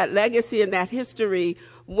because of that legacy and that history,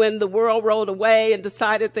 when the world rolled away and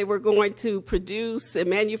decided they were going to produce and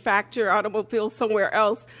manufacture automobiles somewhere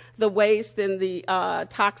else, the waste and the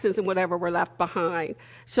toxins and whatever were left behind.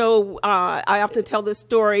 So I often tell this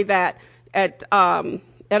story that at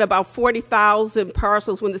about 40,000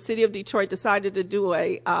 parcels, when the city of Detroit decided to do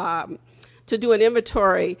an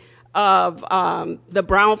inventory of the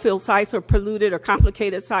brownfield sites or polluted or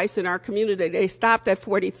complicated sites in our community, they stopped at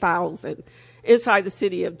 40,000 inside the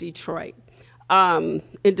city of Detroit, and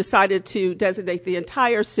decided to designate the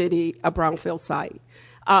entire city a brownfield site.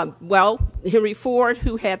 Well, Henry Ford,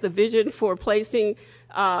 who had the vision for placing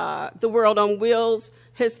the world on wheels,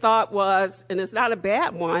 his thought was, and it's not a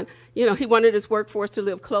bad one, he wanted his workforce to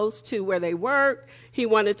live close to where they work. He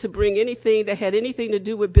wanted to bring anything that had anything to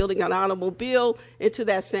do with building an automobile into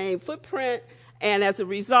that same footprint. And as a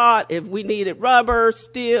result, if we needed rubber,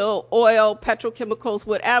 steel, oil, petrochemicals,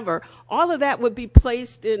 whatever, all of that would be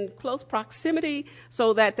placed in close proximity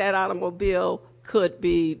so that automobile could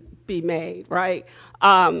be made, right?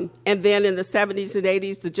 And then in the 70s and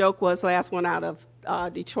 80s, the joke was last one out of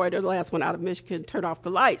Detroit or the last one out of Michigan, turn off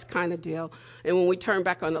the lights kind of deal. And when we turned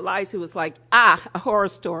back on the lights, it was like, a horror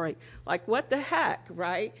story. Like, what the heck,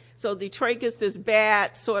 right? So Detroit gets this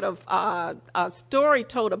bad sort of story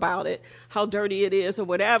told about it, how dirty it is or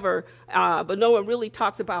whatever, but no one really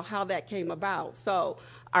talks about how that came about. So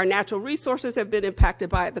our natural resources have been impacted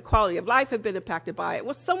by it. The quality of life have been impacted by it.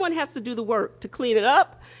 Well, someone has to do the work to clean it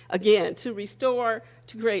up, again, to restore,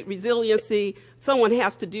 to create resiliency. Someone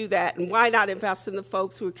has to do that, and why not invest in the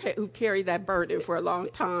folks who carry that burden for a long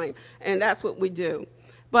time? And that's what we do.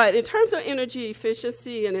 But in terms of energy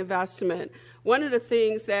efficiency and investment, one of the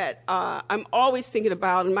things that I'm always thinking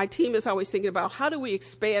about, and my team is always thinking about, how do we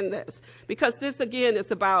expand this? Because this, again,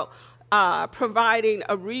 is about providing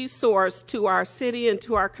a resource to our city and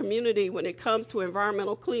to our community when it comes to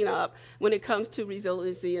environmental cleanup, when it comes to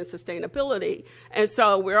resiliency and sustainability. And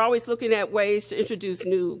so we're always looking at ways to introduce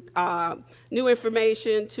new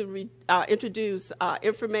information, to introduce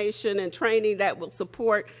information and training that will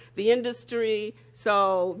support the industry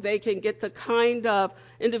so they can get the kind of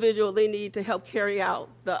individual they need to help carry out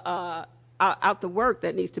the work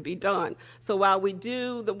that needs to be done. So while we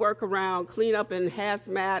do the work around cleanup and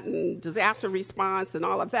hazmat and disaster response and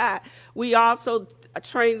all of that, we also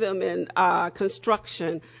train them in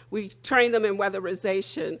construction. We train them in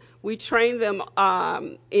weatherization. We train them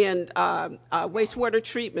in wastewater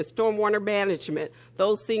treatment, stormwater management.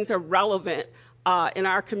 Those things are relevant in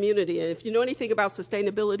our community. And if you know anything about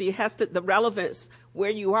sustainability, it has the relevance where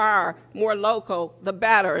you are, more local, the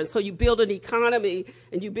better. And so you build an economy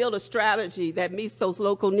and you build a strategy that meets those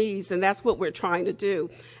local needs, and that's what we're trying to do.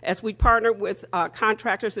 As we partner with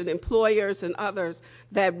contractors and employers and others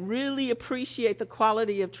that really appreciate the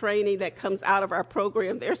quality of training that comes out of our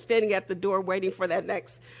program, they're standing at the door waiting for that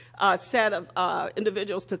next set of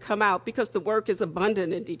individuals to come out, because the work is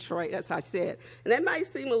abundant in Detroit, as I said. And that might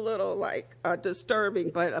seem a little like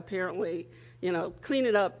disturbing, but apparently,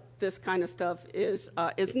 cleaning up this kind of stuff is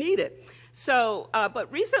needed. So,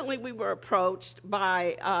 but recently we were approached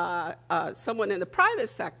by someone in the private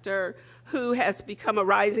sector who has become a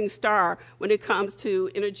rising star when it comes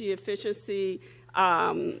to energy efficiency. She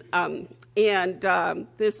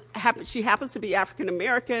happens to be African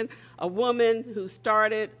American, a woman who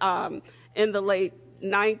started in the late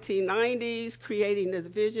 1990s, creating this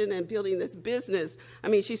vision and building this business. I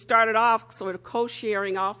mean, she started off sort of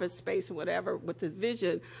co-sharing office space or whatever with this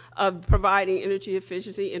vision of providing energy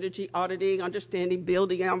efficiency, energy auditing, understanding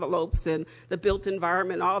building envelopes and the built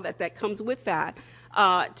environment, all that comes with that.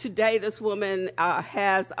 Today, this woman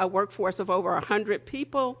has a workforce of over 100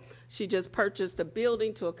 people. She just purchased a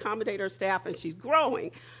building to accommodate her staff, and she's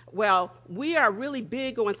growing. Well, we are really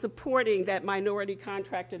big on supporting that minority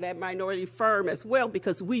contractor, that minority firm as well,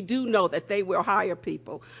 because we do know that they will hire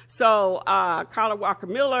people. So Carla Walker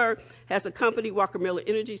Miller has a company, Walker Miller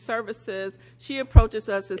Energy Services. She approaches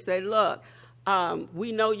us and said, look,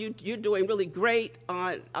 we know you're doing really great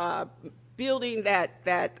on building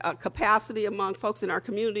that capacity among folks in our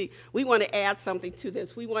community. We want to add something to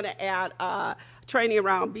this. We want to add training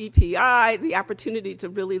around BPI, the opportunity to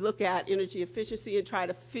really look at energy efficiency and try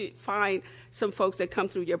to find some folks that come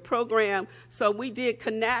through your program. So we did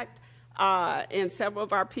connect, and several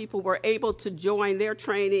of our people were able to join their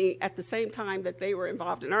training at the same time that they were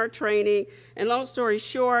involved in our training. And long story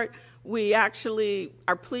short, we actually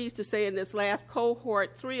are pleased to say in this last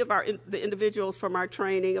cohort, 3 of the individuals from our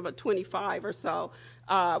training, of 25 or so,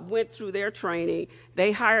 went through their training.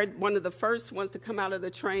 They hired one of the first ones to come out of the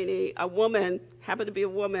training, a woman, happened to be a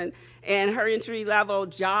woman, and her entry-level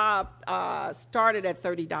job started at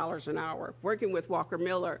 $30 an hour, working with Walker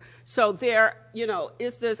Miller. So there,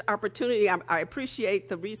 is this opportunity. I appreciate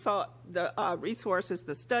the resources,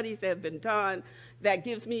 the studies that have been done. That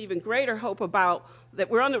gives me even greater hope about that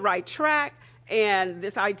we're on the right track, and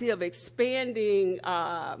this idea of expanding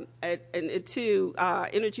into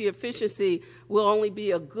energy efficiency will only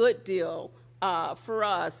be a good deal for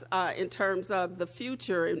us in terms of the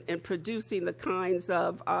future and producing the kinds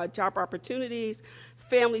of job opportunities,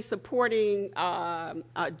 family supporting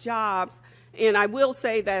jobs. And I will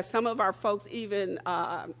say that some of our folks even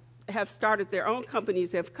have started their own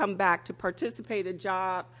companies, have come back to participate in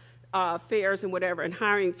job fairs and whatever, and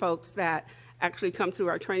hiring folks that actually come through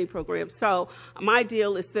our training program. So my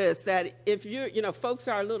deal is this, that if folks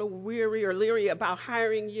are a little weary or leery about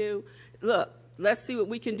hiring you, look, let's see what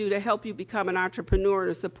we can do to help you become an entrepreneur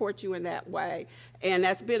and support you in that way. And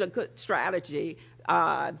that's been a good strategy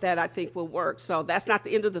that I think will work. So that's not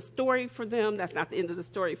the end of the story for them. That's not the end of the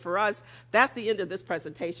story for us. That's the end of this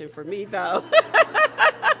presentation for me, though.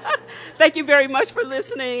 Thank you very much for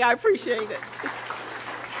listening. I appreciate it.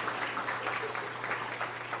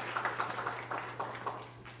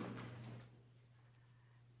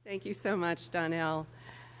 Thank you so much, Donnell.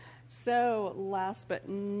 So last but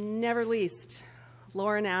never least,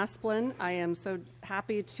 Lauren Asplin, I am so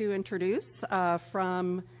happy to introduce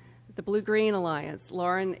from the Blue-Green Alliance.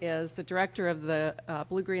 Lauren is the director of the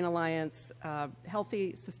Blue-Green Alliance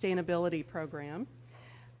Healthy Sustainability Program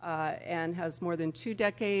and has more than 2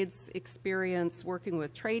 decades experience working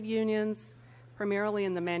with trade unions, primarily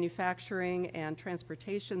in the manufacturing and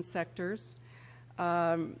transportation sectors.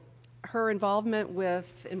 Her involvement with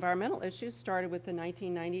environmental issues started with the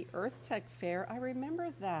 1990 Earth Tech Fair. I remember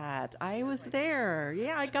that. I was there.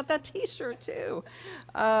 Yeah, I got that T-shirt too.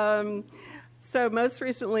 So most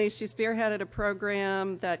recently, she spearheaded a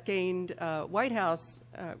program that gained White House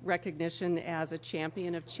recognition as a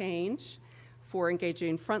champion of change for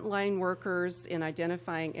engaging frontline workers in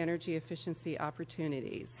identifying energy efficiency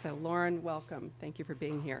opportunities. So Lauren, welcome. Thank you for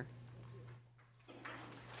being here.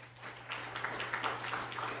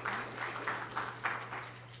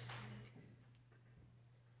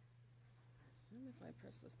 If I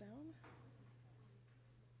press this down.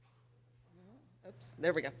 Oops,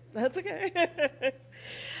 there we go. That's okay.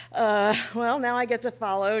 Well, now I get to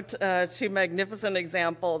follow two magnificent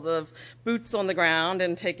examples of boots on the ground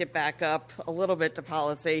and take it back up a little bit to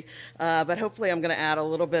policy. But hopefully I'm going to add a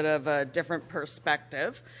little bit of a different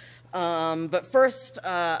perspective. But first,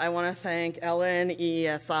 I want to thank Ellen,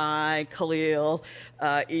 EESI, Khalil,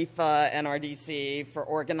 IFA, and RDC for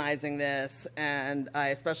organizing this. And I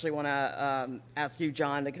especially want to ask you,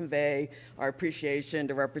 John, to convey our appreciation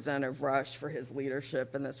to Representative Rush for his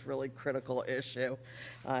leadership in this really critical issue.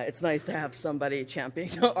 It's nice to have somebody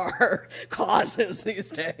championing our causes these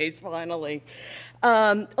days, finally.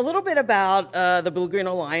 A little bit about the Blue Green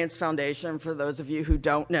Alliance Foundation, for those of you who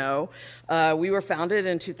don't know. We were founded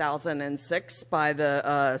in 2006 by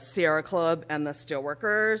the Sierra Club and the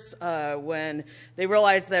Steelworkers when they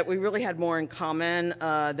realized that we really had more in common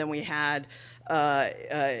than we had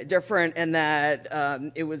different, and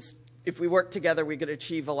that it was, if we worked together, we could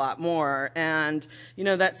achieve a lot more. And, you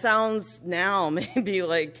know, that sounds now maybe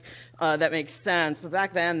like that makes sense, but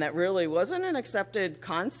back then that really wasn't an accepted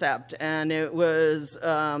concept, and it was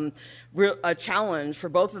a challenge for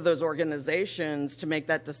both of those organizations to make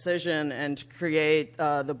that decision and to create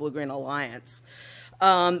the Blue Green Alliance.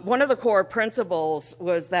 One of the core principles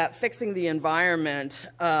was that fixing the environment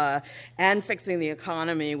and fixing the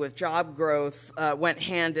economy with job growth went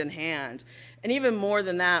hand in hand. And even more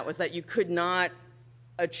than that was that you could not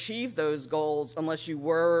achieve those goals unless you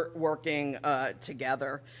were working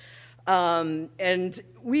together. And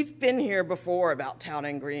we've been here before about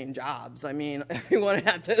touting green jobs. I mean, everyone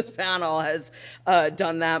at this panel has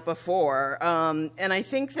done that before. And I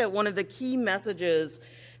think that one of the key messages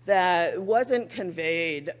that wasn't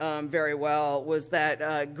conveyed very well was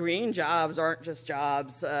that green jobs aren't just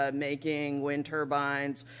jobs making wind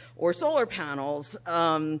turbines or solar panels.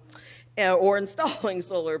 Or installing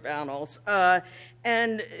solar panels.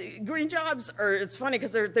 And green jobs are, it's funny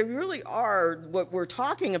because they really are what we're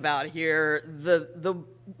talking about here. The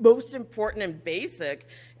most important and basic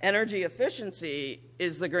energy efficiency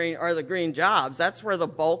is the green jobs. That's where the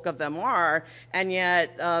bulk of them are, and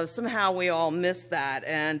yet somehow we all miss that.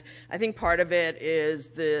 And I think part of it is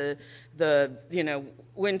the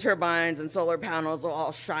wind turbines and solar panels are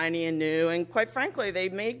all shiny and new, and quite frankly, they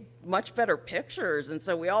make much better pictures, and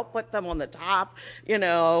so we all put them on the top,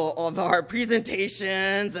 of our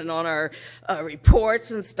presentations and on our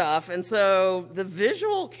reports and stuff, and so the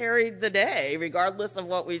visual carried the day, regardless of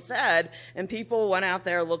what we said, and people went out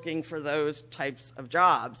there looking for those types of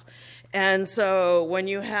jobs. And so when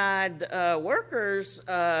you had workers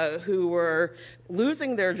who were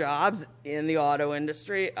losing their jobs in the auto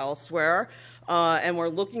industry, elsewhere, and were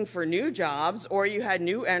looking for new jobs, or you had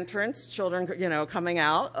new entrants, children, coming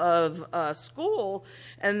out of school,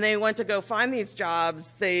 and they went to go find these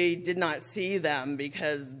jobs, they did not see them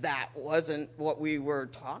because that wasn't what we were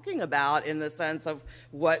talking about in the sense of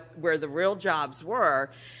where the real jobs were.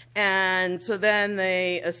 And so then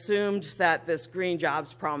they assumed that this green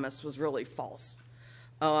jobs promise was really false,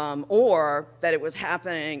 or that it was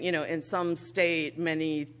happening, in some state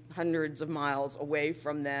many hundreds of miles away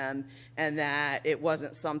from them, and that it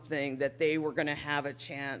wasn't something that they were going to have a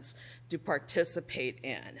chance to participate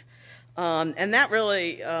in. And that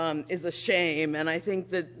really is a shame, and I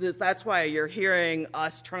think that that's why you're hearing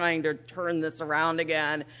us trying to turn this around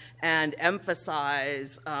again and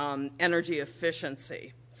emphasize energy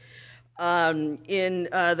efficiency. In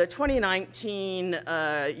the 2019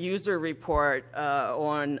 user report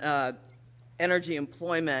on energy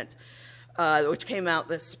employment, which came out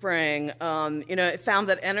this spring, it found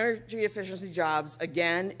that energy efficiency jobs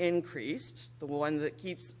again increased, the one that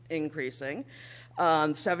keeps increasing,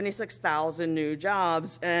 76,000 new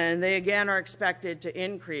jobs, and they again are expected to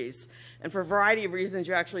increase. And for a variety of reasons,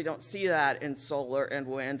 you actually don't see that in solar and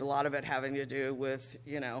wind, a lot of it having to do with,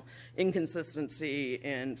 inconsistency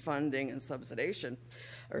in funding and subsidization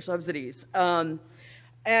or subsidies.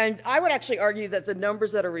 And I would actually argue that the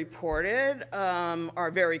numbers that are reported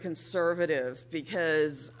are very conservative,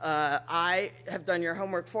 because I have done your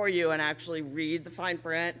homework for you and actually read the fine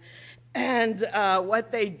print. And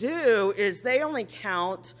what they do is they only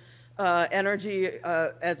count as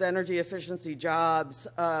energy efficiency jobs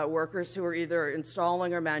workers who are either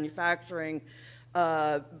installing or manufacturing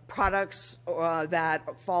products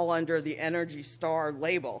that fall under the Energy Star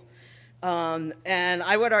label. And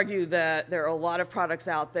I would argue that there are a lot of products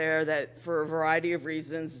out there that, for a variety of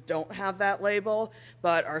reasons, don't have that label,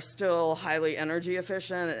 but are still highly energy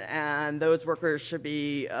efficient, and those workers should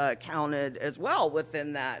be counted as well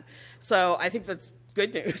within that. So I think that's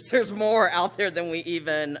good news. There's more out there than we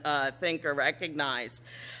even think or recognize.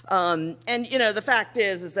 And the fact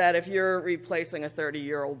is that if you're replacing a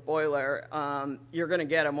 30-year-old boiler, you're going to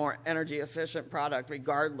get a more energy efficient product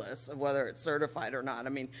regardless of whether it's certified or not. I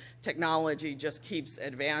mean, technology just keeps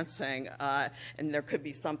advancing, and there could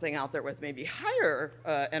be something out there with maybe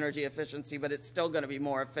higher energy efficiency, but it's still going to be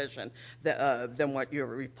more efficient than what you're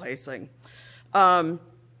replacing.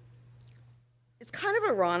 It's kind of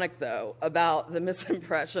ironic, though, about the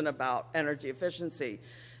misimpression about energy efficiency,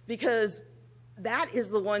 because that is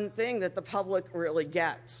the one thing that the public really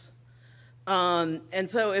gets. And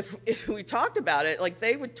so if we talked about it, like,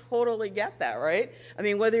 they would totally get that, right? I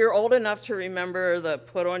mean, whether you're old enough to remember the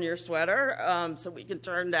put on your sweater so we can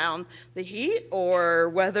turn down the heat, or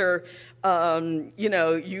whether,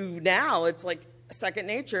 you now, it's like second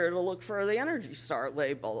nature to look for the Energy Star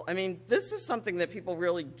label. I mean, this is something that people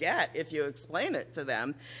really get if you explain it to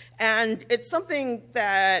them. And it's something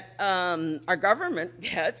that our government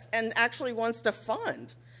gets and actually wants to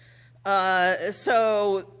fund.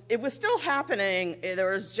 So it was still happening.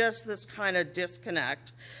 There was just this kind of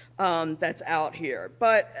disconnect that's out here.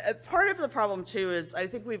 But part of the problem, too, is I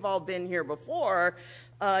think we've all been here before,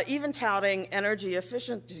 even touting energy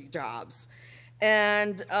efficiency jobs.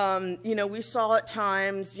 And, we saw at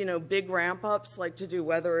times, big ramp-ups, like to do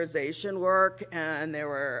weatherization work, and there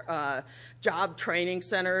were job training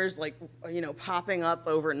centers, like, popping up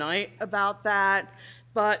overnight about that.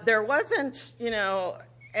 But there wasn't,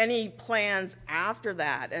 any plans after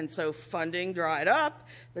that. And so funding dried up,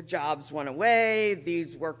 the jobs went away,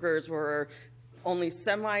 these workers were only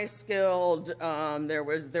semi-skilled. There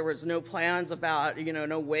was no plans about,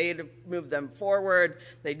 no way to move them forward.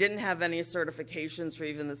 They didn't have any certifications for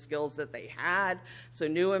even the skills that they had. So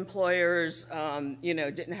new employers,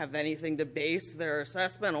 didn't have anything to base their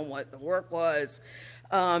assessment on what the work was.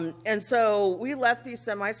 And so we left these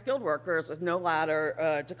semi-skilled workers with no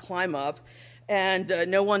ladder to climb up, and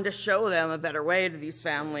no one to show them a better way to these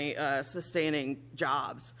family sustaining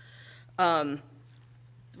jobs. The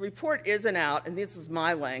report isn't out, and this is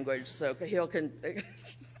my language, so Kahil can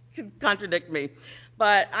contradict me.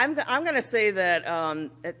 But I'm going to say that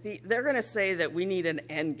they're going to say that we need an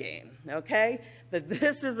end game, okay? That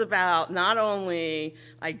this is about not only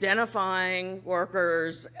identifying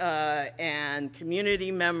workers and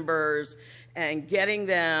community members and getting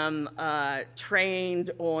them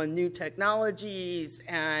trained on new technologies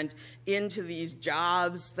and into these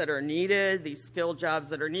jobs that are needed, these skilled jobs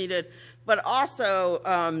that are needed, but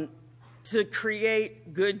also to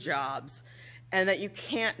create good jobs. And that you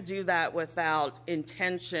can't do that without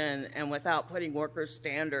intention and without putting worker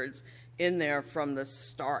standards in there from the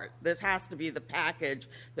start. This has to be the package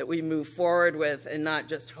that we move forward with, and not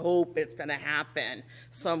just hope it's going to happen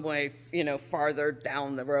some way, farther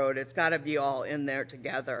down the road. It's got to be all in there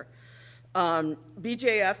together.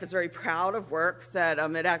 BJF is very proud of work that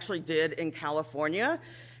it actually did in California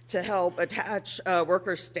to help attach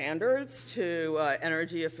worker standards to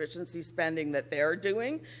energy efficiency spending that they're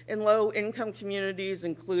doing in low-income communities,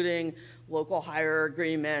 including local hire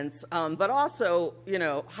agreements, but also,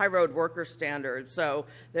 high road worker standards. So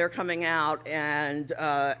they're coming out, and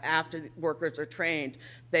after workers are trained,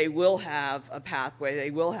 they will have a pathway,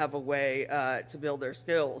 they will have a way to build their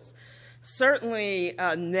skills. Certainly,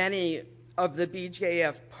 many of the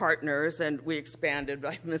BJF partners, and we expanded,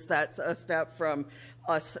 I missed that step from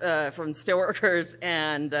us, from Steelworkers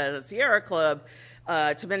and the Sierra Club,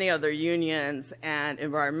 to many other unions and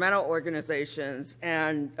environmental organizations,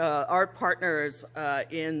 and our partners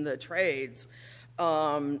in the trades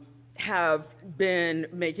have been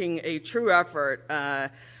making a true effort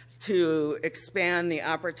to expand the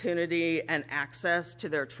opportunity and access to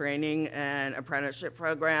their training and apprenticeship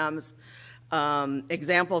programs.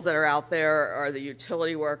 Examples that are out there are the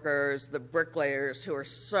utility workers, the bricklayers who are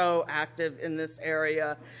so active in this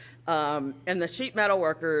area, and the sheet metal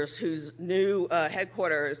workers whose new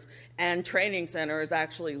headquarters and training center is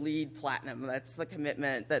actually LEED Platinum. That's the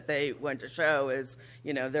commitment that they went to show is,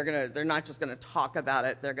 they're not just gonna talk about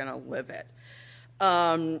it, they're gonna live it.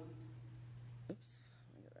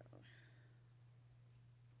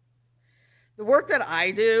 The work that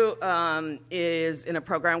I do is in a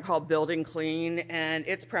program called Building Clean, and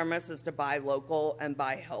its premise is to buy local and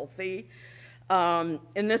buy healthy. And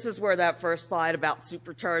this is where that first slide about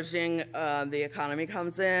supercharging the economy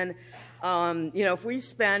comes in. If we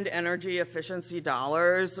spend energy efficiency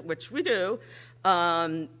dollars, which we do,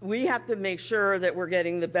 we have to make sure that we're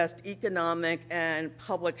getting the best economic and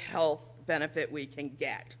public health benefit we can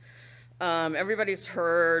get. Everybody's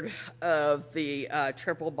heard of the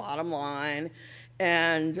triple bottom line,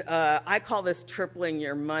 and I call this tripling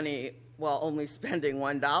your money while only spending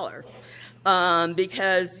 $1.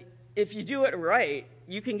 Because if you do it right,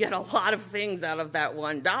 you can get a lot of things out of that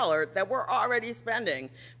 $1 that we're already spending,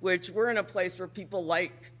 which we're in a place where people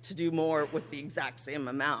like to do more with the exact same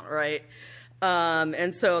amount, right?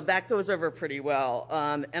 And so that goes over pretty well.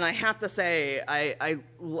 And I have to say, I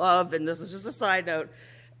love, and this is just a side note,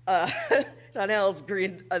 Donnell's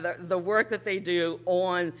Green, the work that they do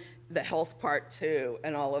on the health part too,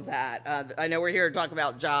 and all of that. I know we're here to talk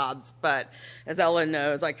about jobs, but as Ellen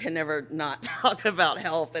knows, I can never not talk about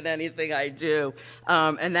health in anything I do.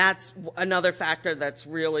 And that's another factor that's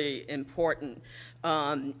really important,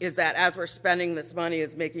 is that as we're spending this money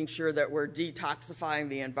is making sure that we're detoxifying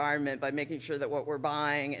the environment by making sure that what we're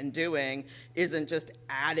buying and doing isn't just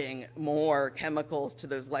adding more chemicals to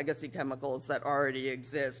those legacy chemicals that already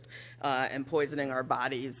exist and poisoning our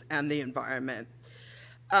bodies and the environment.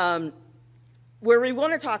 Where we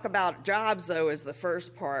want to talk about jobs, though, is the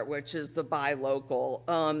first part, which is the buy local.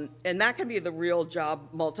 And that can be the real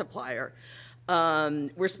job multiplier.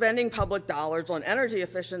 We're spending public dollars on energy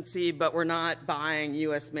efficiency, but we're not buying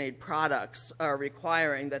U.S.-made products,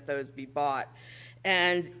 requiring that those be bought.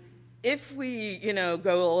 And if we,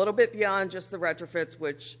 go a little bit beyond just the retrofits,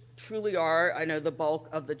 which truly are, I know, the bulk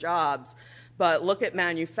of the jobs, but look at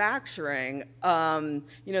manufacturing,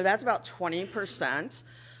 that's about 20%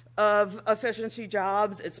 of efficiency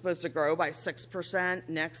jobs. It's supposed to grow by 6%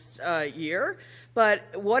 next year. But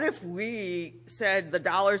what if we said the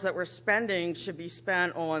dollars that we're spending should be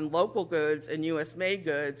spent on local goods and U.S.-made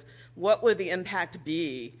goods? What would the impact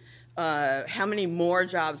be? How many more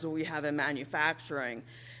jobs will we have in manufacturing?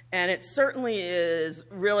 And it certainly is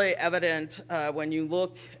really evident when you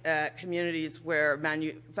look at communities where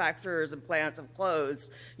manufacturers and plants have closed,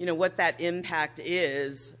 what that impact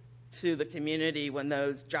is to the community when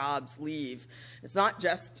those jobs leave. It's not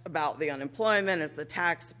just about the unemployment, it's the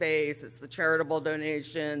tax base, it's the charitable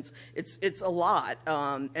donations, it's a lot.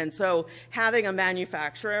 And so having a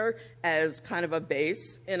manufacturer as kind of a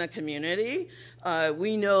base in a community,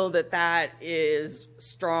 we know that is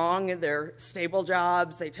strong. They're stable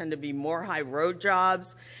jobs, they tend to be more high road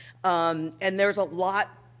jobs, and there's a lot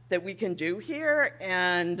that we can do here.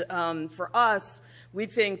 And for us, we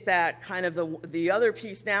think that kind of the other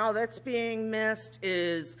piece now that's being missed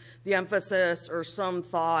is the emphasis or some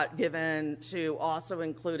thought given to also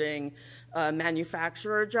including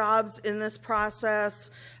manufacturer jobs in this process,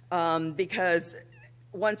 because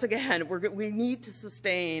once again, we need to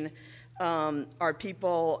sustain our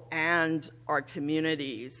people and our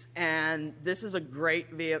communities, and this is a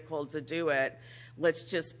great vehicle to do it. Let's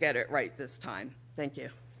just get it right this time. Thank you.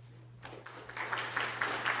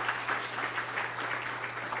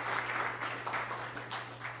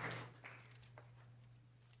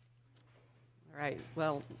 All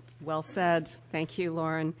right. Well said. Thank you,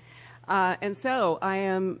 Lauren. And so I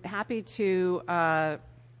am happy to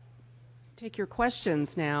take your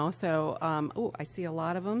questions now. So, I see a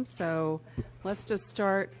lot of them. So let's just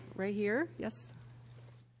start right here. Yes.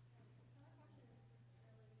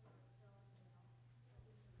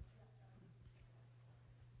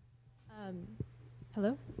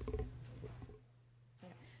 Hello?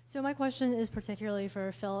 So my question is particularly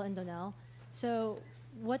for Phil and Donnell. So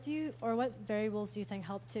what variables do you think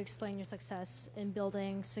help to explain your success in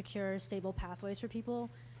building secure, stable pathways for people,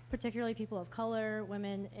 particularly people of color,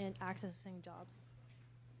 women, in accessing jobs?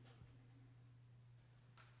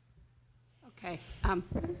 Okay. Let's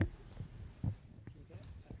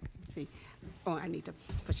see. Oh, I need to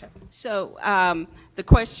push up. So the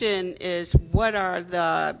question is, what are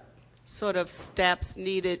the sort of steps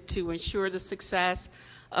needed to ensure the success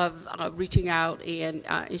of reaching out and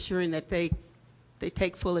ensuring that they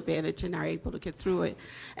take full advantage and are able to get through it?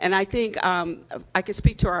 And I think I can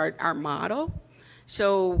speak to our model.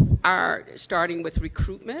 So starting with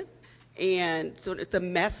recruitment and sort of the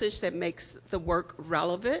message that makes the work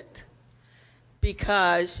relevant,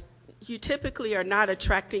 because you typically are not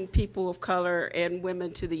attracting people of color and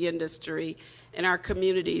women to the industry in our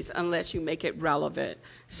communities unless you make it relevant.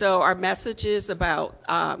 So our message is about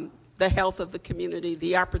the health of the community,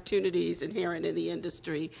 the opportunities inherent in the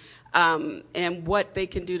industry, and what they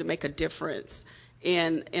can do to make a difference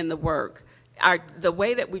in the work. The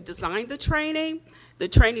way that we designed the training,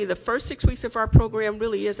 the first 6 weeks of our program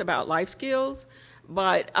really is about life skills,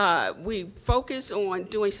 but we focus on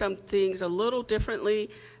doing some things a little differently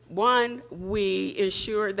One, we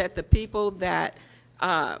ensure that the people that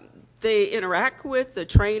they interact with, the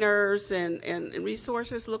trainers and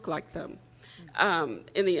resources, look like them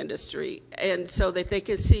in the industry, and so that they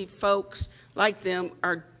can see folks like them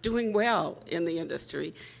are doing well in the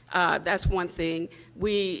industry. That's one thing.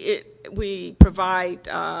 We provide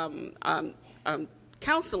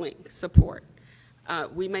counseling support.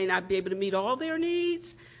 We may not be able to meet all their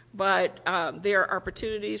needs, but there are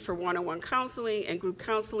opportunities for one-on-one counseling and group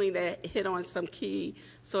counseling that hit on some key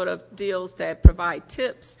sort of deals that provide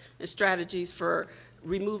tips and strategies for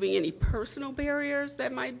removing any personal barriers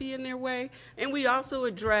that might be in their way. And we also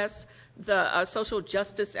address the social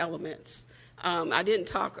justice elements. I didn't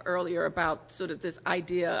talk earlier about sort of this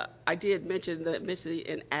idea. I did mention the Mission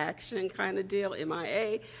in Action kind of deal,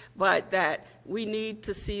 MIA, but that we need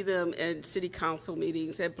to see them in city council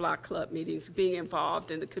meetings, at block club meetings, being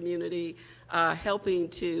involved in the community, helping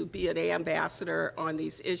to be an ambassador on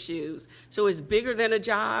these issues. So it's bigger than a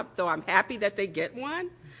job, though I'm happy that they get one.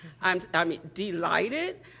 I'm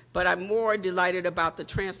delighted, but I'm more delighted about the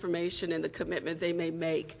transformation and the commitment they may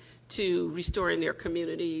make to restoring their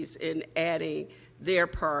communities and adding their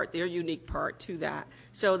part, their unique part to that.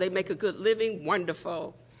 So they make a good living,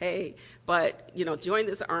 wonderful, hey, but join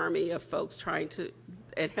this army of folks trying to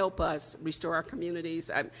and help us restore our communities.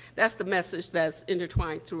 That's the message that's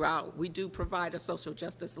intertwined throughout. We do provide a social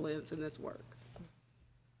justice lens in this work.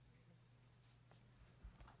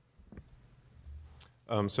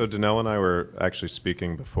 So Danelle and I were actually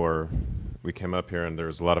speaking before we came up here, and there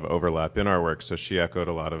was a lot of overlap in our work, so she echoed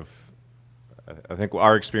a lot of, I think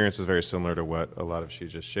our experience is very similar to what a lot of she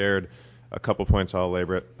just shared. A couple points I'll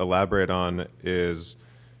elaborate on is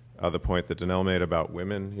the point that Danelle made about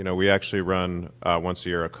women. We actually run once a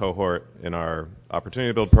year a cohort in our Opportunity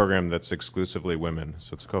to Build program that's exclusively women.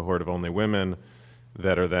 So it's a cohort of only women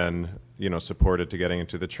that are then, supported to getting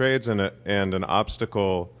into the trades, and an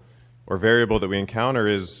obstacle or variable that we encounter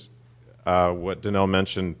is what Danelle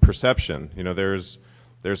mentioned, perception.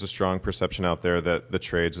 There's a strong perception out there that the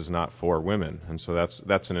trades is not for women, and so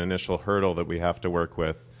that's an initial hurdle that we have to work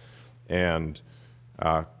with and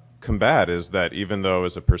combat. Is that even though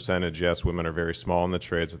as a percentage, yes, women are very small in the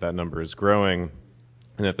trades, that number is growing,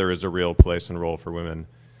 and that there is a real place and role for women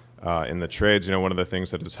in the trades. One of the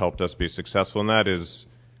things that has helped us be successful in that is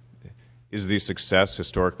the success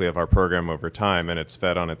historically of our program over time, and it's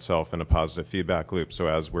fed on itself in a positive feedback loop. So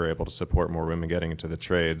as we're able to support more women getting into the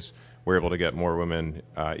trades, we're able to get more women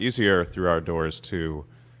easier through our doors to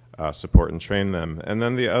support and train them. And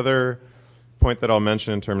then the other point that I'll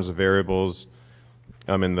mention in terms of variables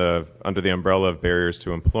under the umbrella of barriers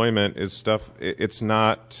to employment is stuff, I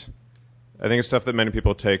think it's stuff that many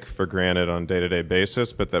people take for granted on a day-to-day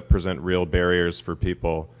basis, but that present real barriers for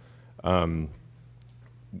people.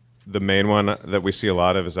 The main one that we see a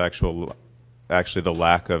lot of is actually the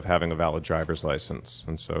lack of having a valid driver's license.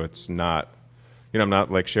 And so it's not, I'm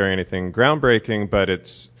not like sharing anything groundbreaking, but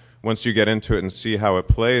it's, once you get into it and see how it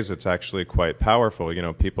plays, it's actually quite powerful.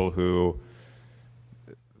 People who,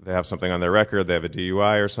 they have something on their record, they have a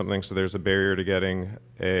DUI or something, so there's a barrier to getting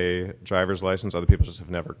a driver's license. Other people just have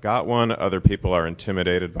never got one. Other people are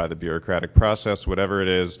intimidated by the bureaucratic process, whatever it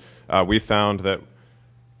is. We found that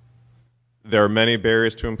there are many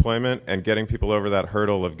barriers to employment, and getting people over that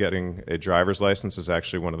hurdle of getting a driver's license is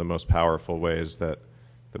actually one of the most powerful ways that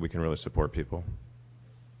we can really support people.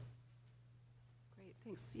 Great,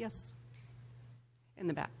 thanks. Yes, in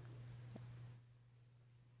the back.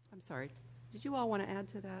 I'm sorry. Did you all want to add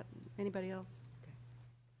to that? Anybody else? Okay.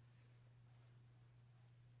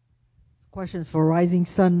 Questions for Rising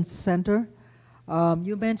Sun Center.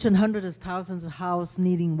 You mentioned hundreds of thousands of houses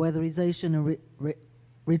needing weatherization and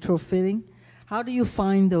retrofitting. How do you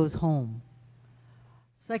find those homes?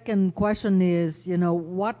 Second question is,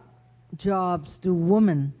 what jobs do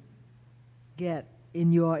women get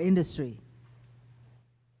in your industry?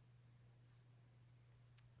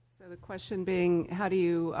 So the question being, how do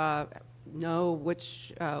you know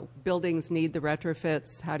which buildings need the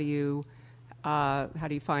retrofits? How do you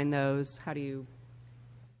find those? How do you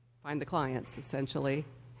find the clients, essentially?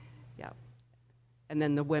 Yeah. And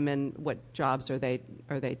then the women, what jobs are they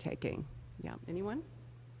taking? Yeah. Anyone?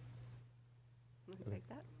 Want to take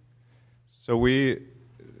that? So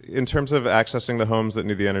in terms of accessing the homes that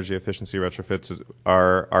need the energy efficiency retrofits,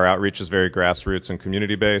 our outreach is very grassroots and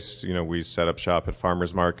community-based. We set up shop at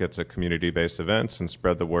farmers markets, at community-based events, and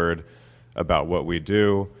spread the word about what we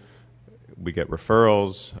do. We get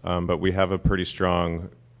referrals, but we have a pretty strong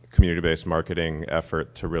community-based marketing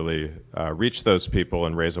effort to really reach those people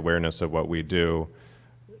and raise awareness of what we do.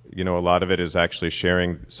 A lot of it is actually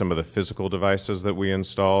sharing some of the physical devices that we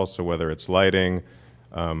install. So whether it's lighting,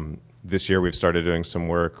 This year we've started doing some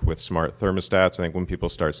work with smart thermostats. I think when people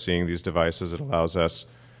start seeing these devices, it allows us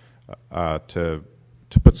to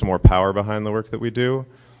put some more power behind the work that we do.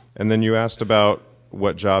 And then you asked about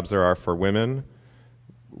what jobs there are for women.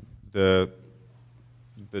 The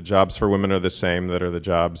jobs for women are the same that are the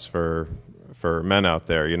jobs for men out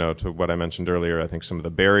there. You know, to what I mentioned earlier, I think some of the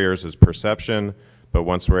barriers is perception, but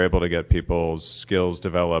once we're able to get people's skills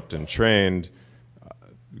developed and trained,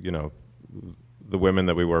 you know, the women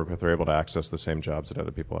that we work with are able to access the same jobs that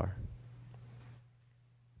other people are.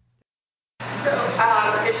 So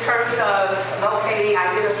in terms of locating,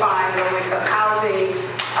 identifying low-income housing,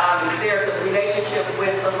 there's a relationship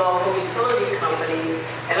with the local utility company,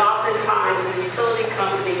 and oftentimes the utility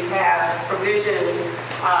companies have provisions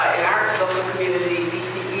in our local community,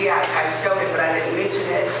 DTE, I showed it, but I didn't mention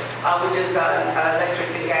it, which is an electric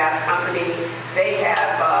and gas company. They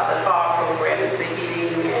have the thaw program, it's the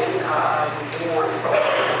heating and warm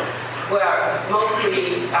program, where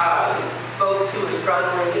mostly folks who are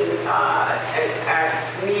struggling and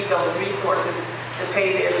need those resources to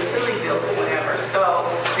pay their utility bills or whatever. So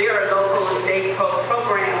there are local and state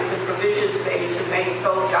programs and provisions made to make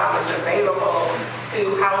those dollars available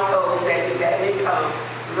to households at that income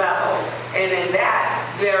level. And in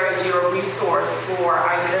that, there is your resource for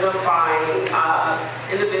identifying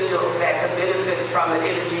individuals that could benefit from an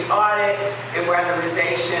energy audit and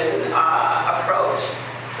weatherization approach.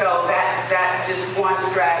 So that's just one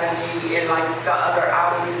strategy in like the other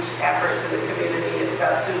outreach efforts in the community and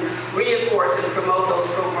stuff to reinforce and promote those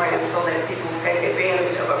programs so that people take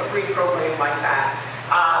advantage of a free program like that.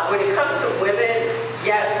 When it comes to women,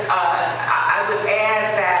 yes, I would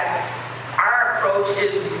add that our approach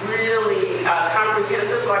is really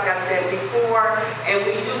comprehensive, like I said before, and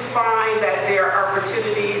we do find that there are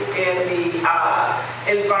opportunities in the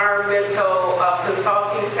environmental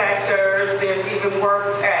consulting sectors. There's even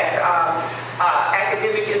work at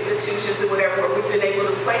academic institutions and whatever, where we've been able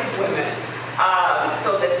to place women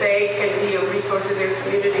so that they can be a resource in their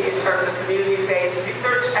community in terms of community-based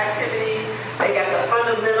research activities. They get the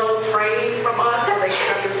fundamental training from us so they can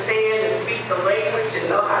understand and speak the language and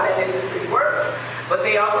know how that industry works. But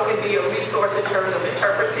they also can be a resource in terms of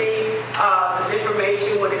interpreting this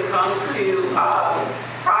information when it comes to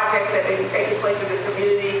projects that may be taking place in the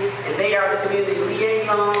community, and they are the community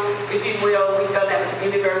liaison, if you will. We've done that with the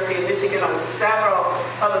University of Michigan on several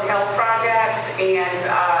public health projects, and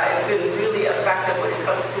it's been really effective when it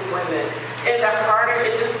comes to women. In the harder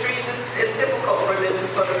industries, it's difficult for them to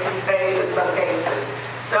sort of sustain in some cases.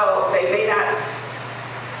 So they may not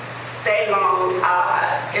stay long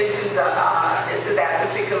into that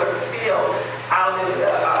particular field out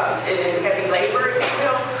in heavy labor, if you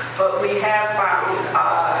will, but we have found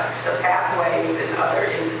some pathways in other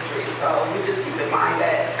industries. So we just keep in mind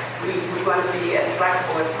that we want to be as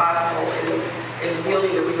flexible as possible in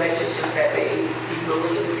building the relationships that may be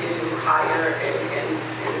willing to hire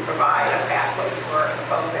and provide a pathway for the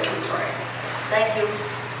folks that we train. Thank you.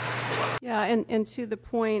 Yeah, and to the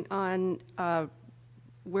point on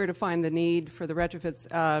where to find the need for the retrofits,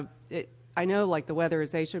 I know like the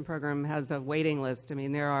weatherization program has a waiting list. I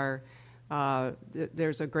mean,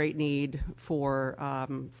 there's a great need for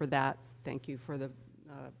that. Thank you for the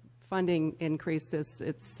funding increase.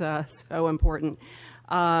 It's so important.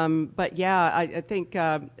 But yeah, I think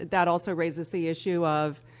that also raises the issue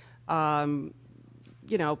of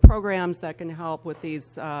programs that can help with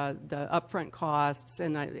these the upfront costs,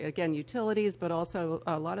 and again, utilities, but also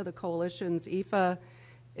a lot of the coalitions IFA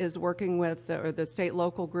is working with, or the state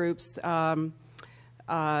local groups. They're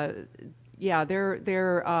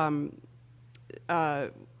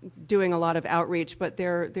doing a lot of outreach, but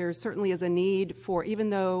there certainly is a need for, even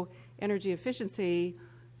though energy efficiency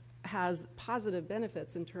has positive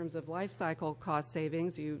benefits in terms of life cycle cost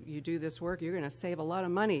savings. You do this work, you're going to save a lot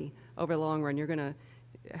of money over the long run. You're going to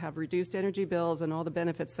have reduced energy bills and all the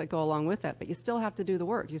benefits that go along with that, but you still have to do the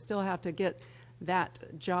work. You still have to get that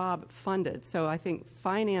job funded. So I think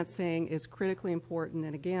financing is critically important,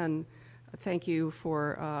 and again, thank you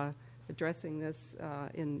for addressing this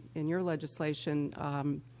in your legislation.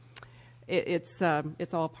 It's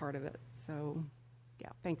all part of it. So yeah,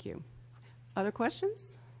 thank you. Other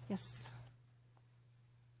questions? Yes.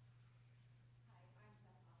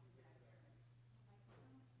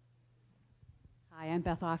 Hi, I'm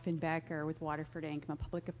Beth Offenbecker with Waterford Inc. I'm a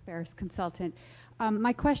public affairs consultant.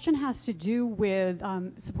 My question has to do with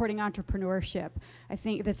supporting entrepreneurship. I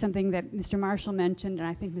think that's something that Mr. Marshall mentioned, and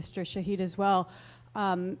I think Mr. Shahid as well.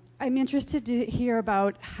 I'm interested to hear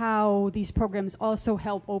about how these programs also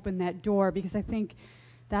help open that door, because I think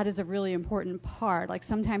that is a really important part. Like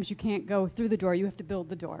sometimes you can't go through the door, you have to build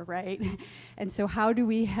the door, right? And so how do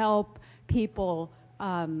we help people,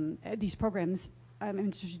 these programs, I'm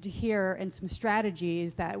interested to hear, and some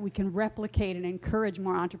strategies that we can replicate and encourage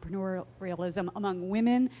more entrepreneurialism among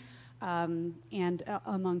women and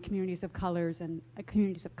among communities of color.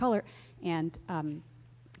 And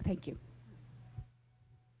thank you.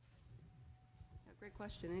 Great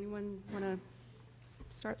question. Anyone want to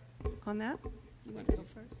start on that? You want to go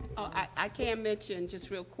first? Oh, I can mention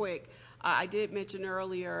just real quick. I did mention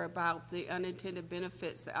earlier about the unintended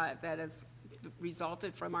benefits that has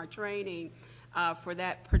resulted from our training. For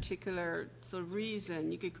that particular sort of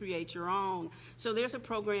reason, you could create your own. So there's a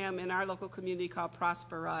program in our local community called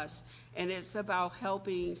Prosper Us, and it's about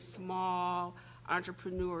helping small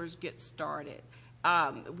entrepreneurs get started.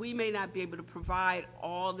 We may not be able to provide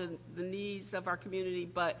all the needs of our community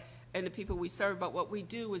and the people we serve, but what we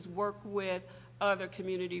do is work with other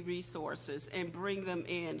community resources and bring them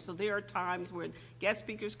in. So there are times when guest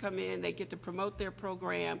speakers come in, they get to promote their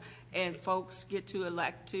program, and folks get to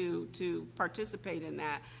elect to participate in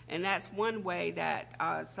that. And that's one way that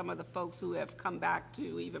some of the folks who have come back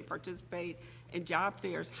to even participate in job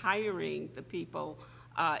fairs, hiring the people,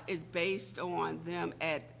 is based on them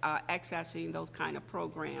accessing those kind of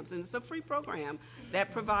programs. And it's a free program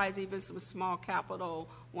that provides even some small capital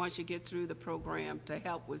once you get through the program to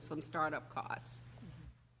help with some startup costs.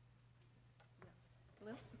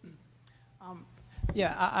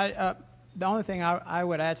 The only thing I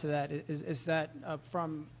would add to that is that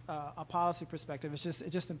from a policy perspective, it's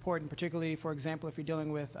just important, particularly, for example, if you're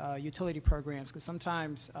dealing with utility programs, because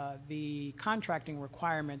sometimes the contracting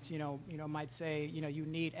requirements, might say, you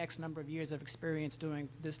need X number of years of experience doing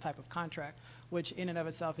this type of contract, which in and of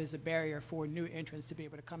itself is a barrier for new entrants to be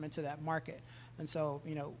able to come into that market. And so,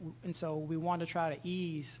 we want to try to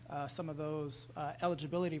ease some of those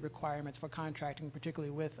eligibility requirements for contracting,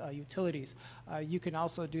 particularly with utilities. You can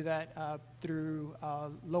also do that through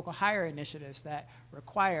local hire initiatives that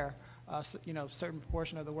require, certain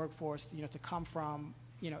portion of the workforce, to come from,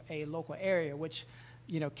 a local area, which,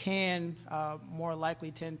 can more likely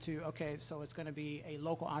tend to, so it's going to be a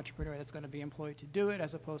local entrepreneur that's going to be employed to do it,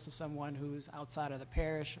 as opposed to someone who's outside of the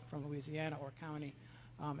parish from Louisiana or county,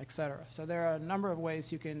 et cetera. So there are a number of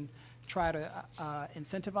ways you can try to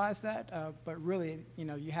incentivize that, but really,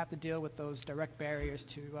 you have to deal with those direct barriers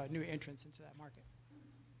to new entrants into that market.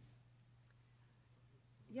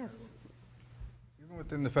 Yes. Even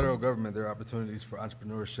within the federal government, there are opportunities for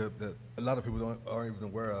entrepreneurship that a lot of people aren't even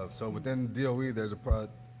aware of. So within DOE, there's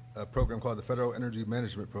a program called the Federal Energy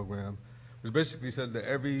Management Program, which basically says that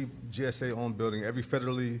every GSA-owned building, every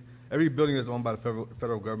building that's owned by the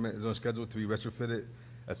federal government is on schedule to be retrofitted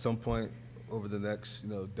at some point over the next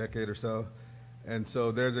decade or so. And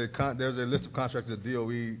so there's a list of contracts that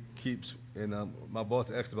DOE keeps, and my boss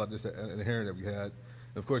asked about this at a hearing that we had.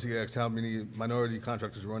 And of course, he asked how many minority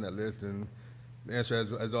contractors were on that list, and the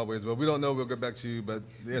answer, as always, well, we don't know, we'll get back to you, but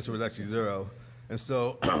the answer was actually 0. And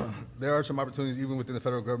so there are some opportunities even within the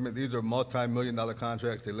federal government. These are multi-million-dollar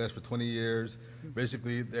contracts. They last for 20 years.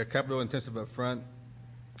 Basically, they're capital intensive up front.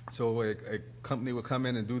 So a company will come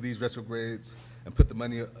in and do these retrogrades and put the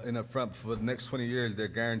money in up front. For the next 20 years, they're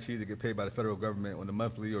guaranteed to get paid by the federal government on a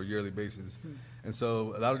monthly or yearly basis. And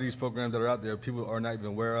so a lot of these programs that are out there, people are not even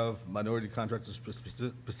aware of. Minority contractors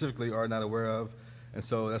specifically are not aware of. And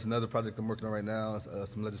so that's another project I'm working on right now,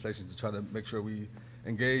 some legislation to try to make sure we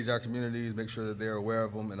engage our communities, make sure that they're aware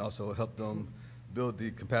of them, and also help them build the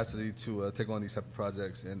capacity to take on these type of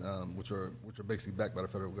projects, and which are basically backed by the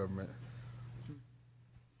federal government.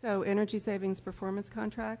 So energy savings performance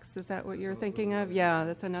contracts, is that what you're thinking of? Yeah,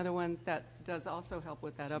 that's another one that does also help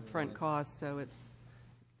with that upfront cost. So it's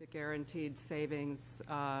the guaranteed savings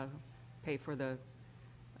pay for the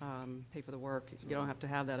work. You don't have to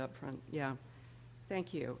have that upfront. Yeah.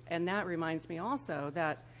 Thank you. And that reminds me also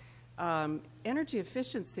that energy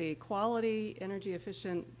efficiency, quality energy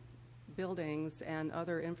efficient buildings and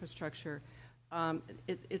other infrastructure,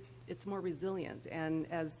 it's more resilient. And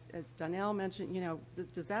as Donnell mentioned, the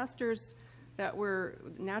disasters that were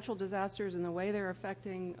natural disasters and the way they're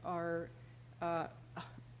affecting our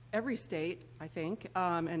every state, I think,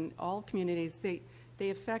 and all communities, they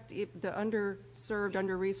affect the underserved,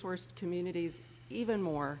 under-resourced communities even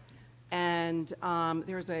more. And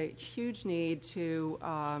there's a huge need to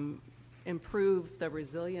improve the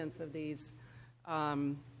resilience of these,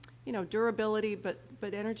 durability, but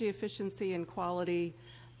energy efficiency and quality,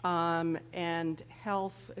 and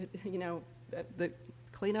health. The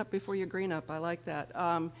clean up before you green up. I like that.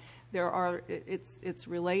 It's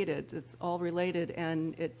related. It's all related,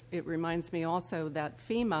 and it reminds me also that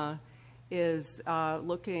FEMA is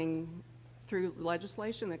looking through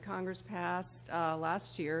legislation that Congress passed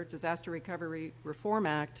last year, Disaster Recovery Reform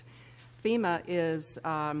Act. FEMA is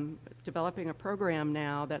developing a program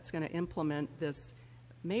now that's going to implement this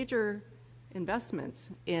major investment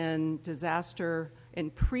in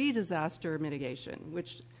pre-disaster mitigation,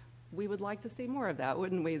 which we would like to see more of that,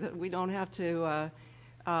 wouldn't we? That we don't have to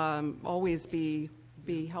always be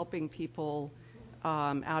helping people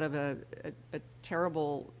out of a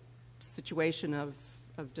terrible situation of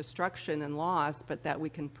destruction and loss, but that we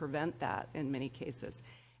can prevent that in many cases.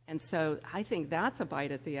 And so I think that's a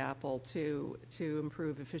bite at the apple to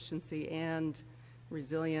improve efficiency and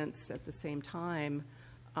resilience at the same time.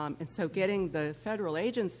 And so getting the federal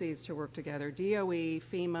agencies to work together, DOE,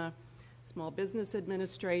 FEMA, Small Business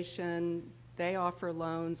Administration, they offer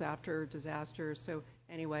loans after disasters. So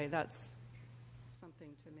anyway, that's something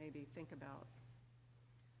to maybe think about.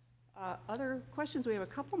 Other questions? We have a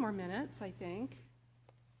couple more minutes, I think.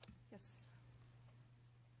 Yes.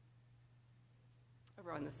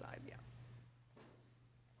 Over on this side, yeah.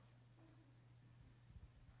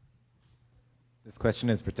 This question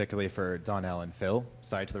is particularly for Donnell and Phil.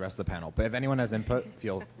 Sorry to the rest of the panel, but if anyone has input,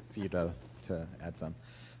 feel free to add some.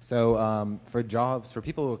 So for jobs, for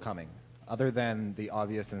people who are coming, other than the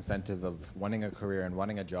obvious incentive of wanting a career and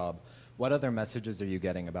wanting a job, what other messages are you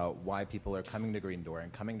getting about why people are coming to Green Door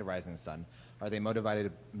and coming to Rising Sun? Are they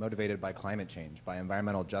motivated by climate change, by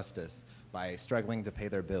environmental justice, by struggling to pay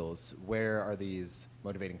their bills? Where are these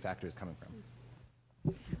motivating factors coming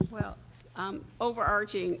from? Well,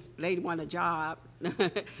 overarching, they want a job.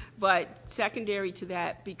 But secondary to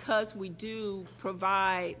that, because we do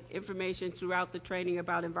provide information throughout the training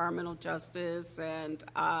about environmental justice and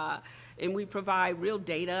we provide real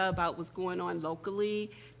data about what's going on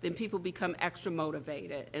locally, then people become extra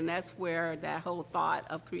motivated. And that's where that whole thought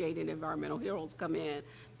of creating environmental heroes come in.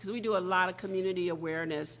 Because we do a lot of community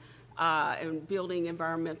awareness and building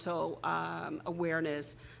environmental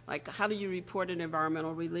awareness. Like, how do you report an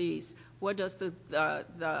environmental release? What does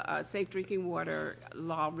the Safe Drinking Water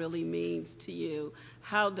law really means to you?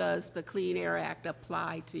 How does the Clean Air Act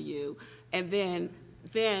apply to you? And then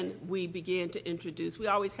we begin to introduce, we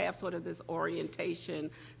always have sort of this orientation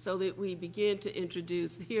so that we begin to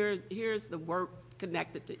introduce, here's the work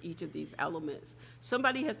connected to each of these elements.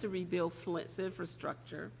 Somebody has to rebuild Flint's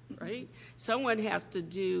infrastructure, right? Someone has to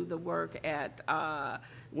do the work at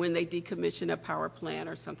when they decommission a power plant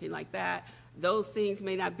or something like that. Those things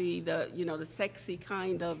may not be the sexy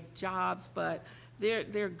kind of jobs, but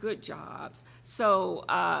they're good jobs. So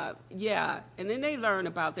and then they learn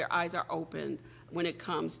about, their eyes are opened when it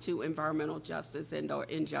comes to environmental justice and or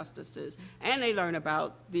injustices, and they learn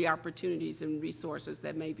about the opportunities and resources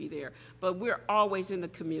that may be there. But we're always in the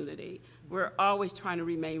community. We're always trying to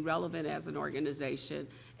remain relevant as an organization,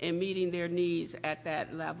 and meeting their needs at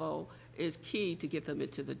that level is key to get them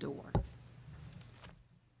into the door.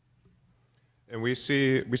 And we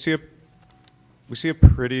see a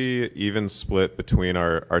pretty even split between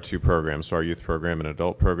our two programs, so our youth program and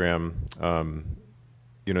adult program.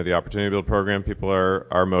 The Opportunity Build program, people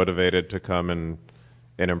are motivated to come and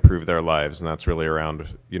improve their lives, and that's really around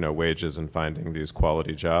wages and finding these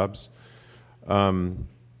quality jobs. And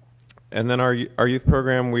then our youth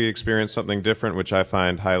program, we experience something different, which I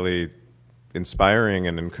find highly inspiring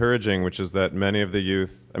and encouraging, which is that many of the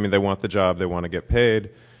youth, they want the job, they want to get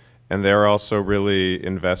paid, and they're also really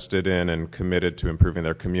invested in and committed to improving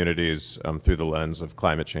their communities through the lens of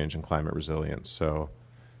climate change and climate resilience. So,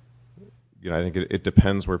 I think it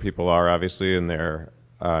depends where people are, obviously, in their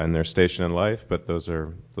station in life, but those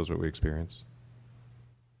are what we experience.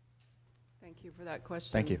 Thank you for that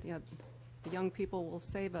question. Thank you. Yeah, the young people will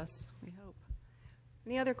save us, we hope.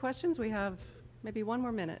 Any other questions? We have maybe one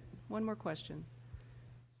more minute. One more question.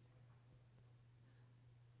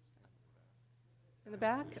 In the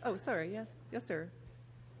back? Oh, sorry. Yes. Yes, sir.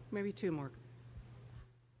 Maybe two more.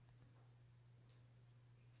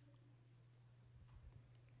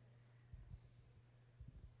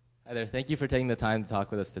 Hi there. Thank you for taking the time to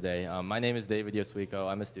talk with us today. My name is David Yosuiko.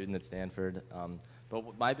 I'm a student at Stanford.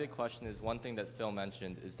 But my big question is, one thing that Phil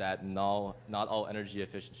mentioned is that not all energy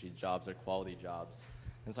efficiency jobs are quality jobs.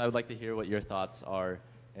 And so I would like to hear what your thoughts are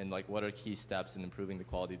and what are key steps in improving the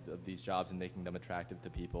quality of these jobs and making them attractive to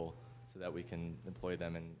people so that we can employ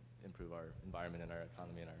them and improve our environment and our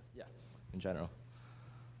economy and in general.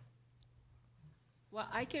 Well,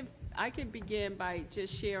 I can begin by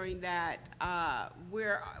just sharing that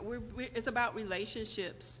it's about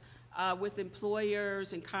relationships with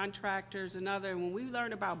employers and contractors and other. When we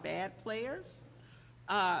learn about bad players,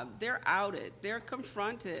 they're outed, they're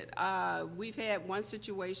confronted. We've had one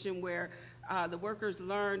situation where the workers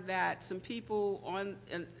learned that some people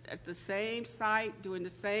at the same site doing the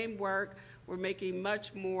same work were making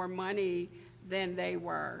much more money than they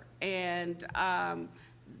were. And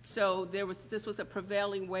so this was a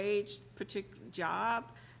prevailing wage particular job,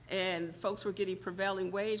 and folks were getting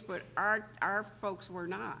prevailing wage, but our folks were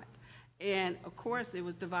not. And of course it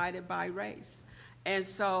was divided by race. And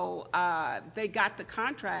so they got the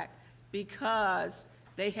contract because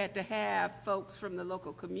they had to have folks from the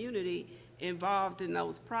local community involved in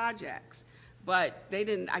those projects. But they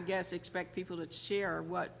didn't, I guess, expect people to share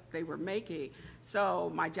what they were making.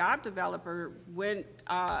 So my job developer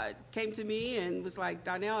came to me and was like,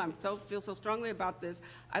 Donnell, feel so strongly about this.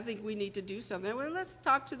 I think we need to do something. Well, let's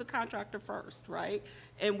talk to the contractor first, right?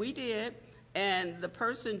 And we did. And the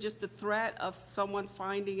person, just the threat of someone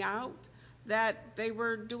finding out that they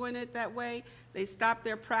were doing it that way, they stopped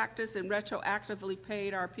their practice and retroactively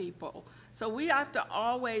paid our people. So we have to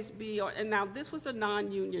always be on, and now this was a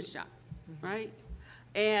non-union shop, right?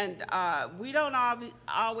 And we don't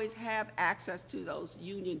always have access to those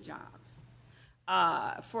union jobs.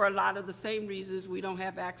 For a lot of the same reasons we don't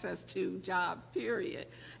have access to jobs, period.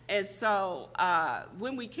 And so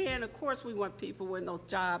when we can, of course, we want people in those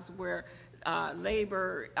jobs where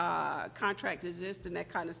labor contracts exist and that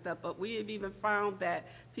kind of stuff. But we have even found that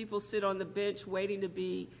people sit on the bench waiting to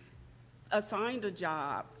be assigned a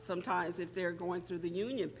job sometimes if they're going through the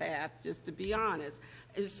union path, just to be honest.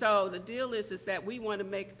 And so the deal is that we want to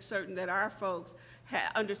make certain that our folks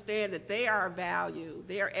understand that they are a value,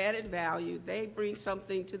 they are added value, they bring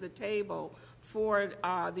something to the table for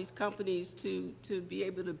these companies to be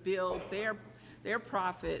able to build their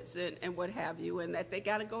profits and what have you, and that they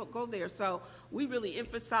got to go there. So we really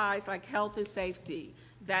emphasize like health and safety.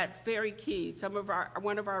 That's very key.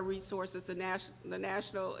 One of our resources, the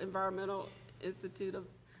National Institute of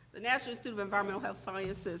Environmental Health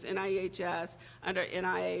Sciences, NIHS, under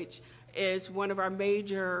NIH, is one of our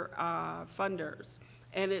major funders.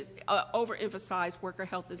 And it overemphasized worker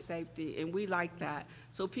health and safety, and we like that.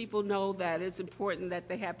 So people know that it's important that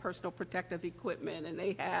they have personal protective equipment and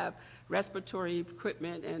they have respiratory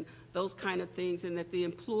equipment and those kind of things, and that the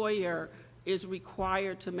employer is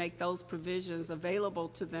required to make those provisions available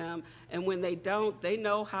to them. And when they don't, they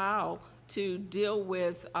know how to deal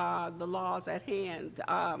with the laws at hand.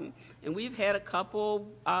 And we've had a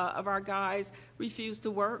couple of our guys refuse to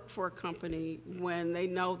work for a company when they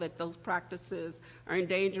know that those practices are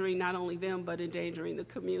endangering not only them, but endangering the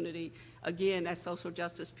community. Again, that social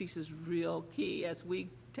justice piece is real key as we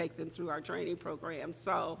take them through our training program.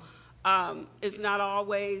 So it's not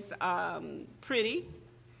always pretty.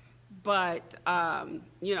 But,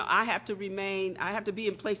 I have to be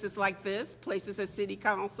in places like this, places at city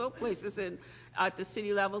council, places at the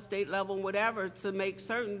city level, state level, whatever, to make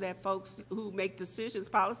certain that folks who make decisions,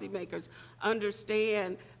 policymakers,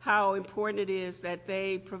 understand how important it is that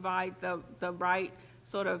they provide the right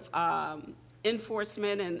sort of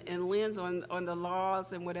enforcement and lens on the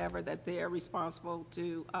laws and whatever that they're responsible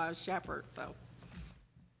to shepherd. So,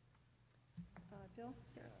 Phil?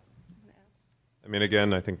 I mean,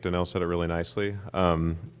 again, I think Donnell said it really nicely.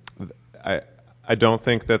 I don't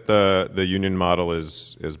think that the union model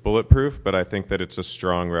is bulletproof, but I think that it's a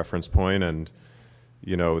strong reference point, and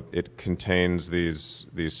it contains these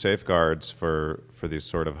safeguards for these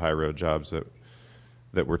sort of high road jobs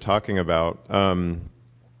that we're talking about. I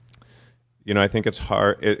think it's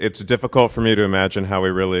hard. It's difficult for me to imagine how we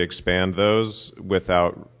really expand those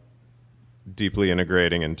without deeply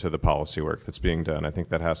integrating into the policy work that's being done. I think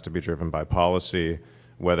that has to be driven by policy,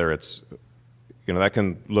 whether it's, that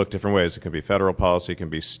can look different ways. It can be federal policy, it can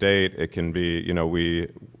be state, it can be,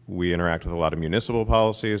 we interact with a lot of municipal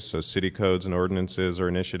policies, so city codes and ordinances or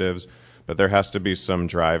initiatives, but there has to be some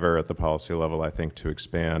driver at the policy level, I think, to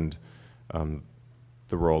expand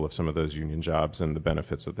the role of some of those union jobs and the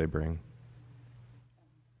benefits that they bring.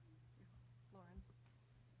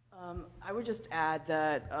 I would just add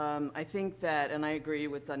that I think that, and I agree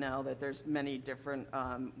with Donnell, that there's many different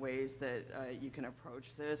ways that you can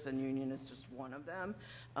approach this, and union is just one of them.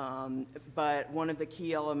 But one of the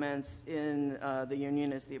key elements in the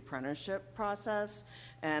union is the apprenticeship process,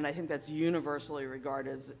 and I think that's universally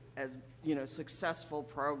regarded as successful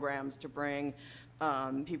programs to bring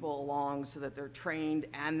people along so that they're trained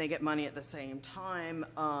and they get money at the same time,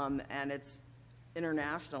 and it's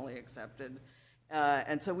internationally accepted.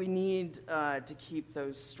 And so we need to keep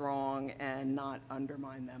those strong and not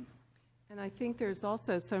undermine them. And I think there's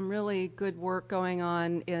also some really good work going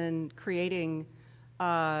on in creating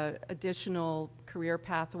additional career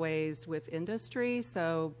pathways with industry.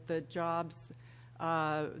 So the jobs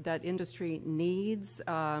that industry needs.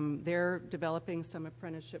 They're developing some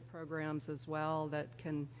apprenticeship programs as well that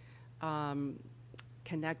can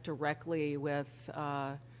connect directly with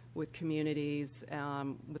communities,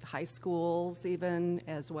 with high schools even,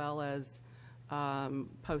 as well as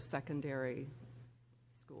post-secondary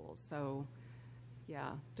schools. So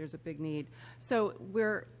yeah, there's a big need. So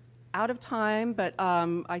we're out of time, but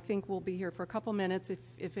I think we'll be here for a couple minutes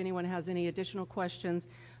if anyone has any additional questions.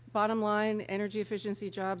 Bottom line, energy efficiency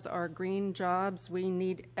jobs are green jobs. We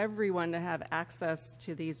need everyone to have access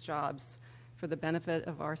to these jobs for the benefit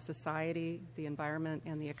of our society, the environment,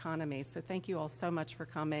 and the economy. So thank you all so much for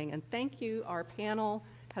coming, and thank you. Our panel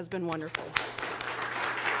has been wonderful.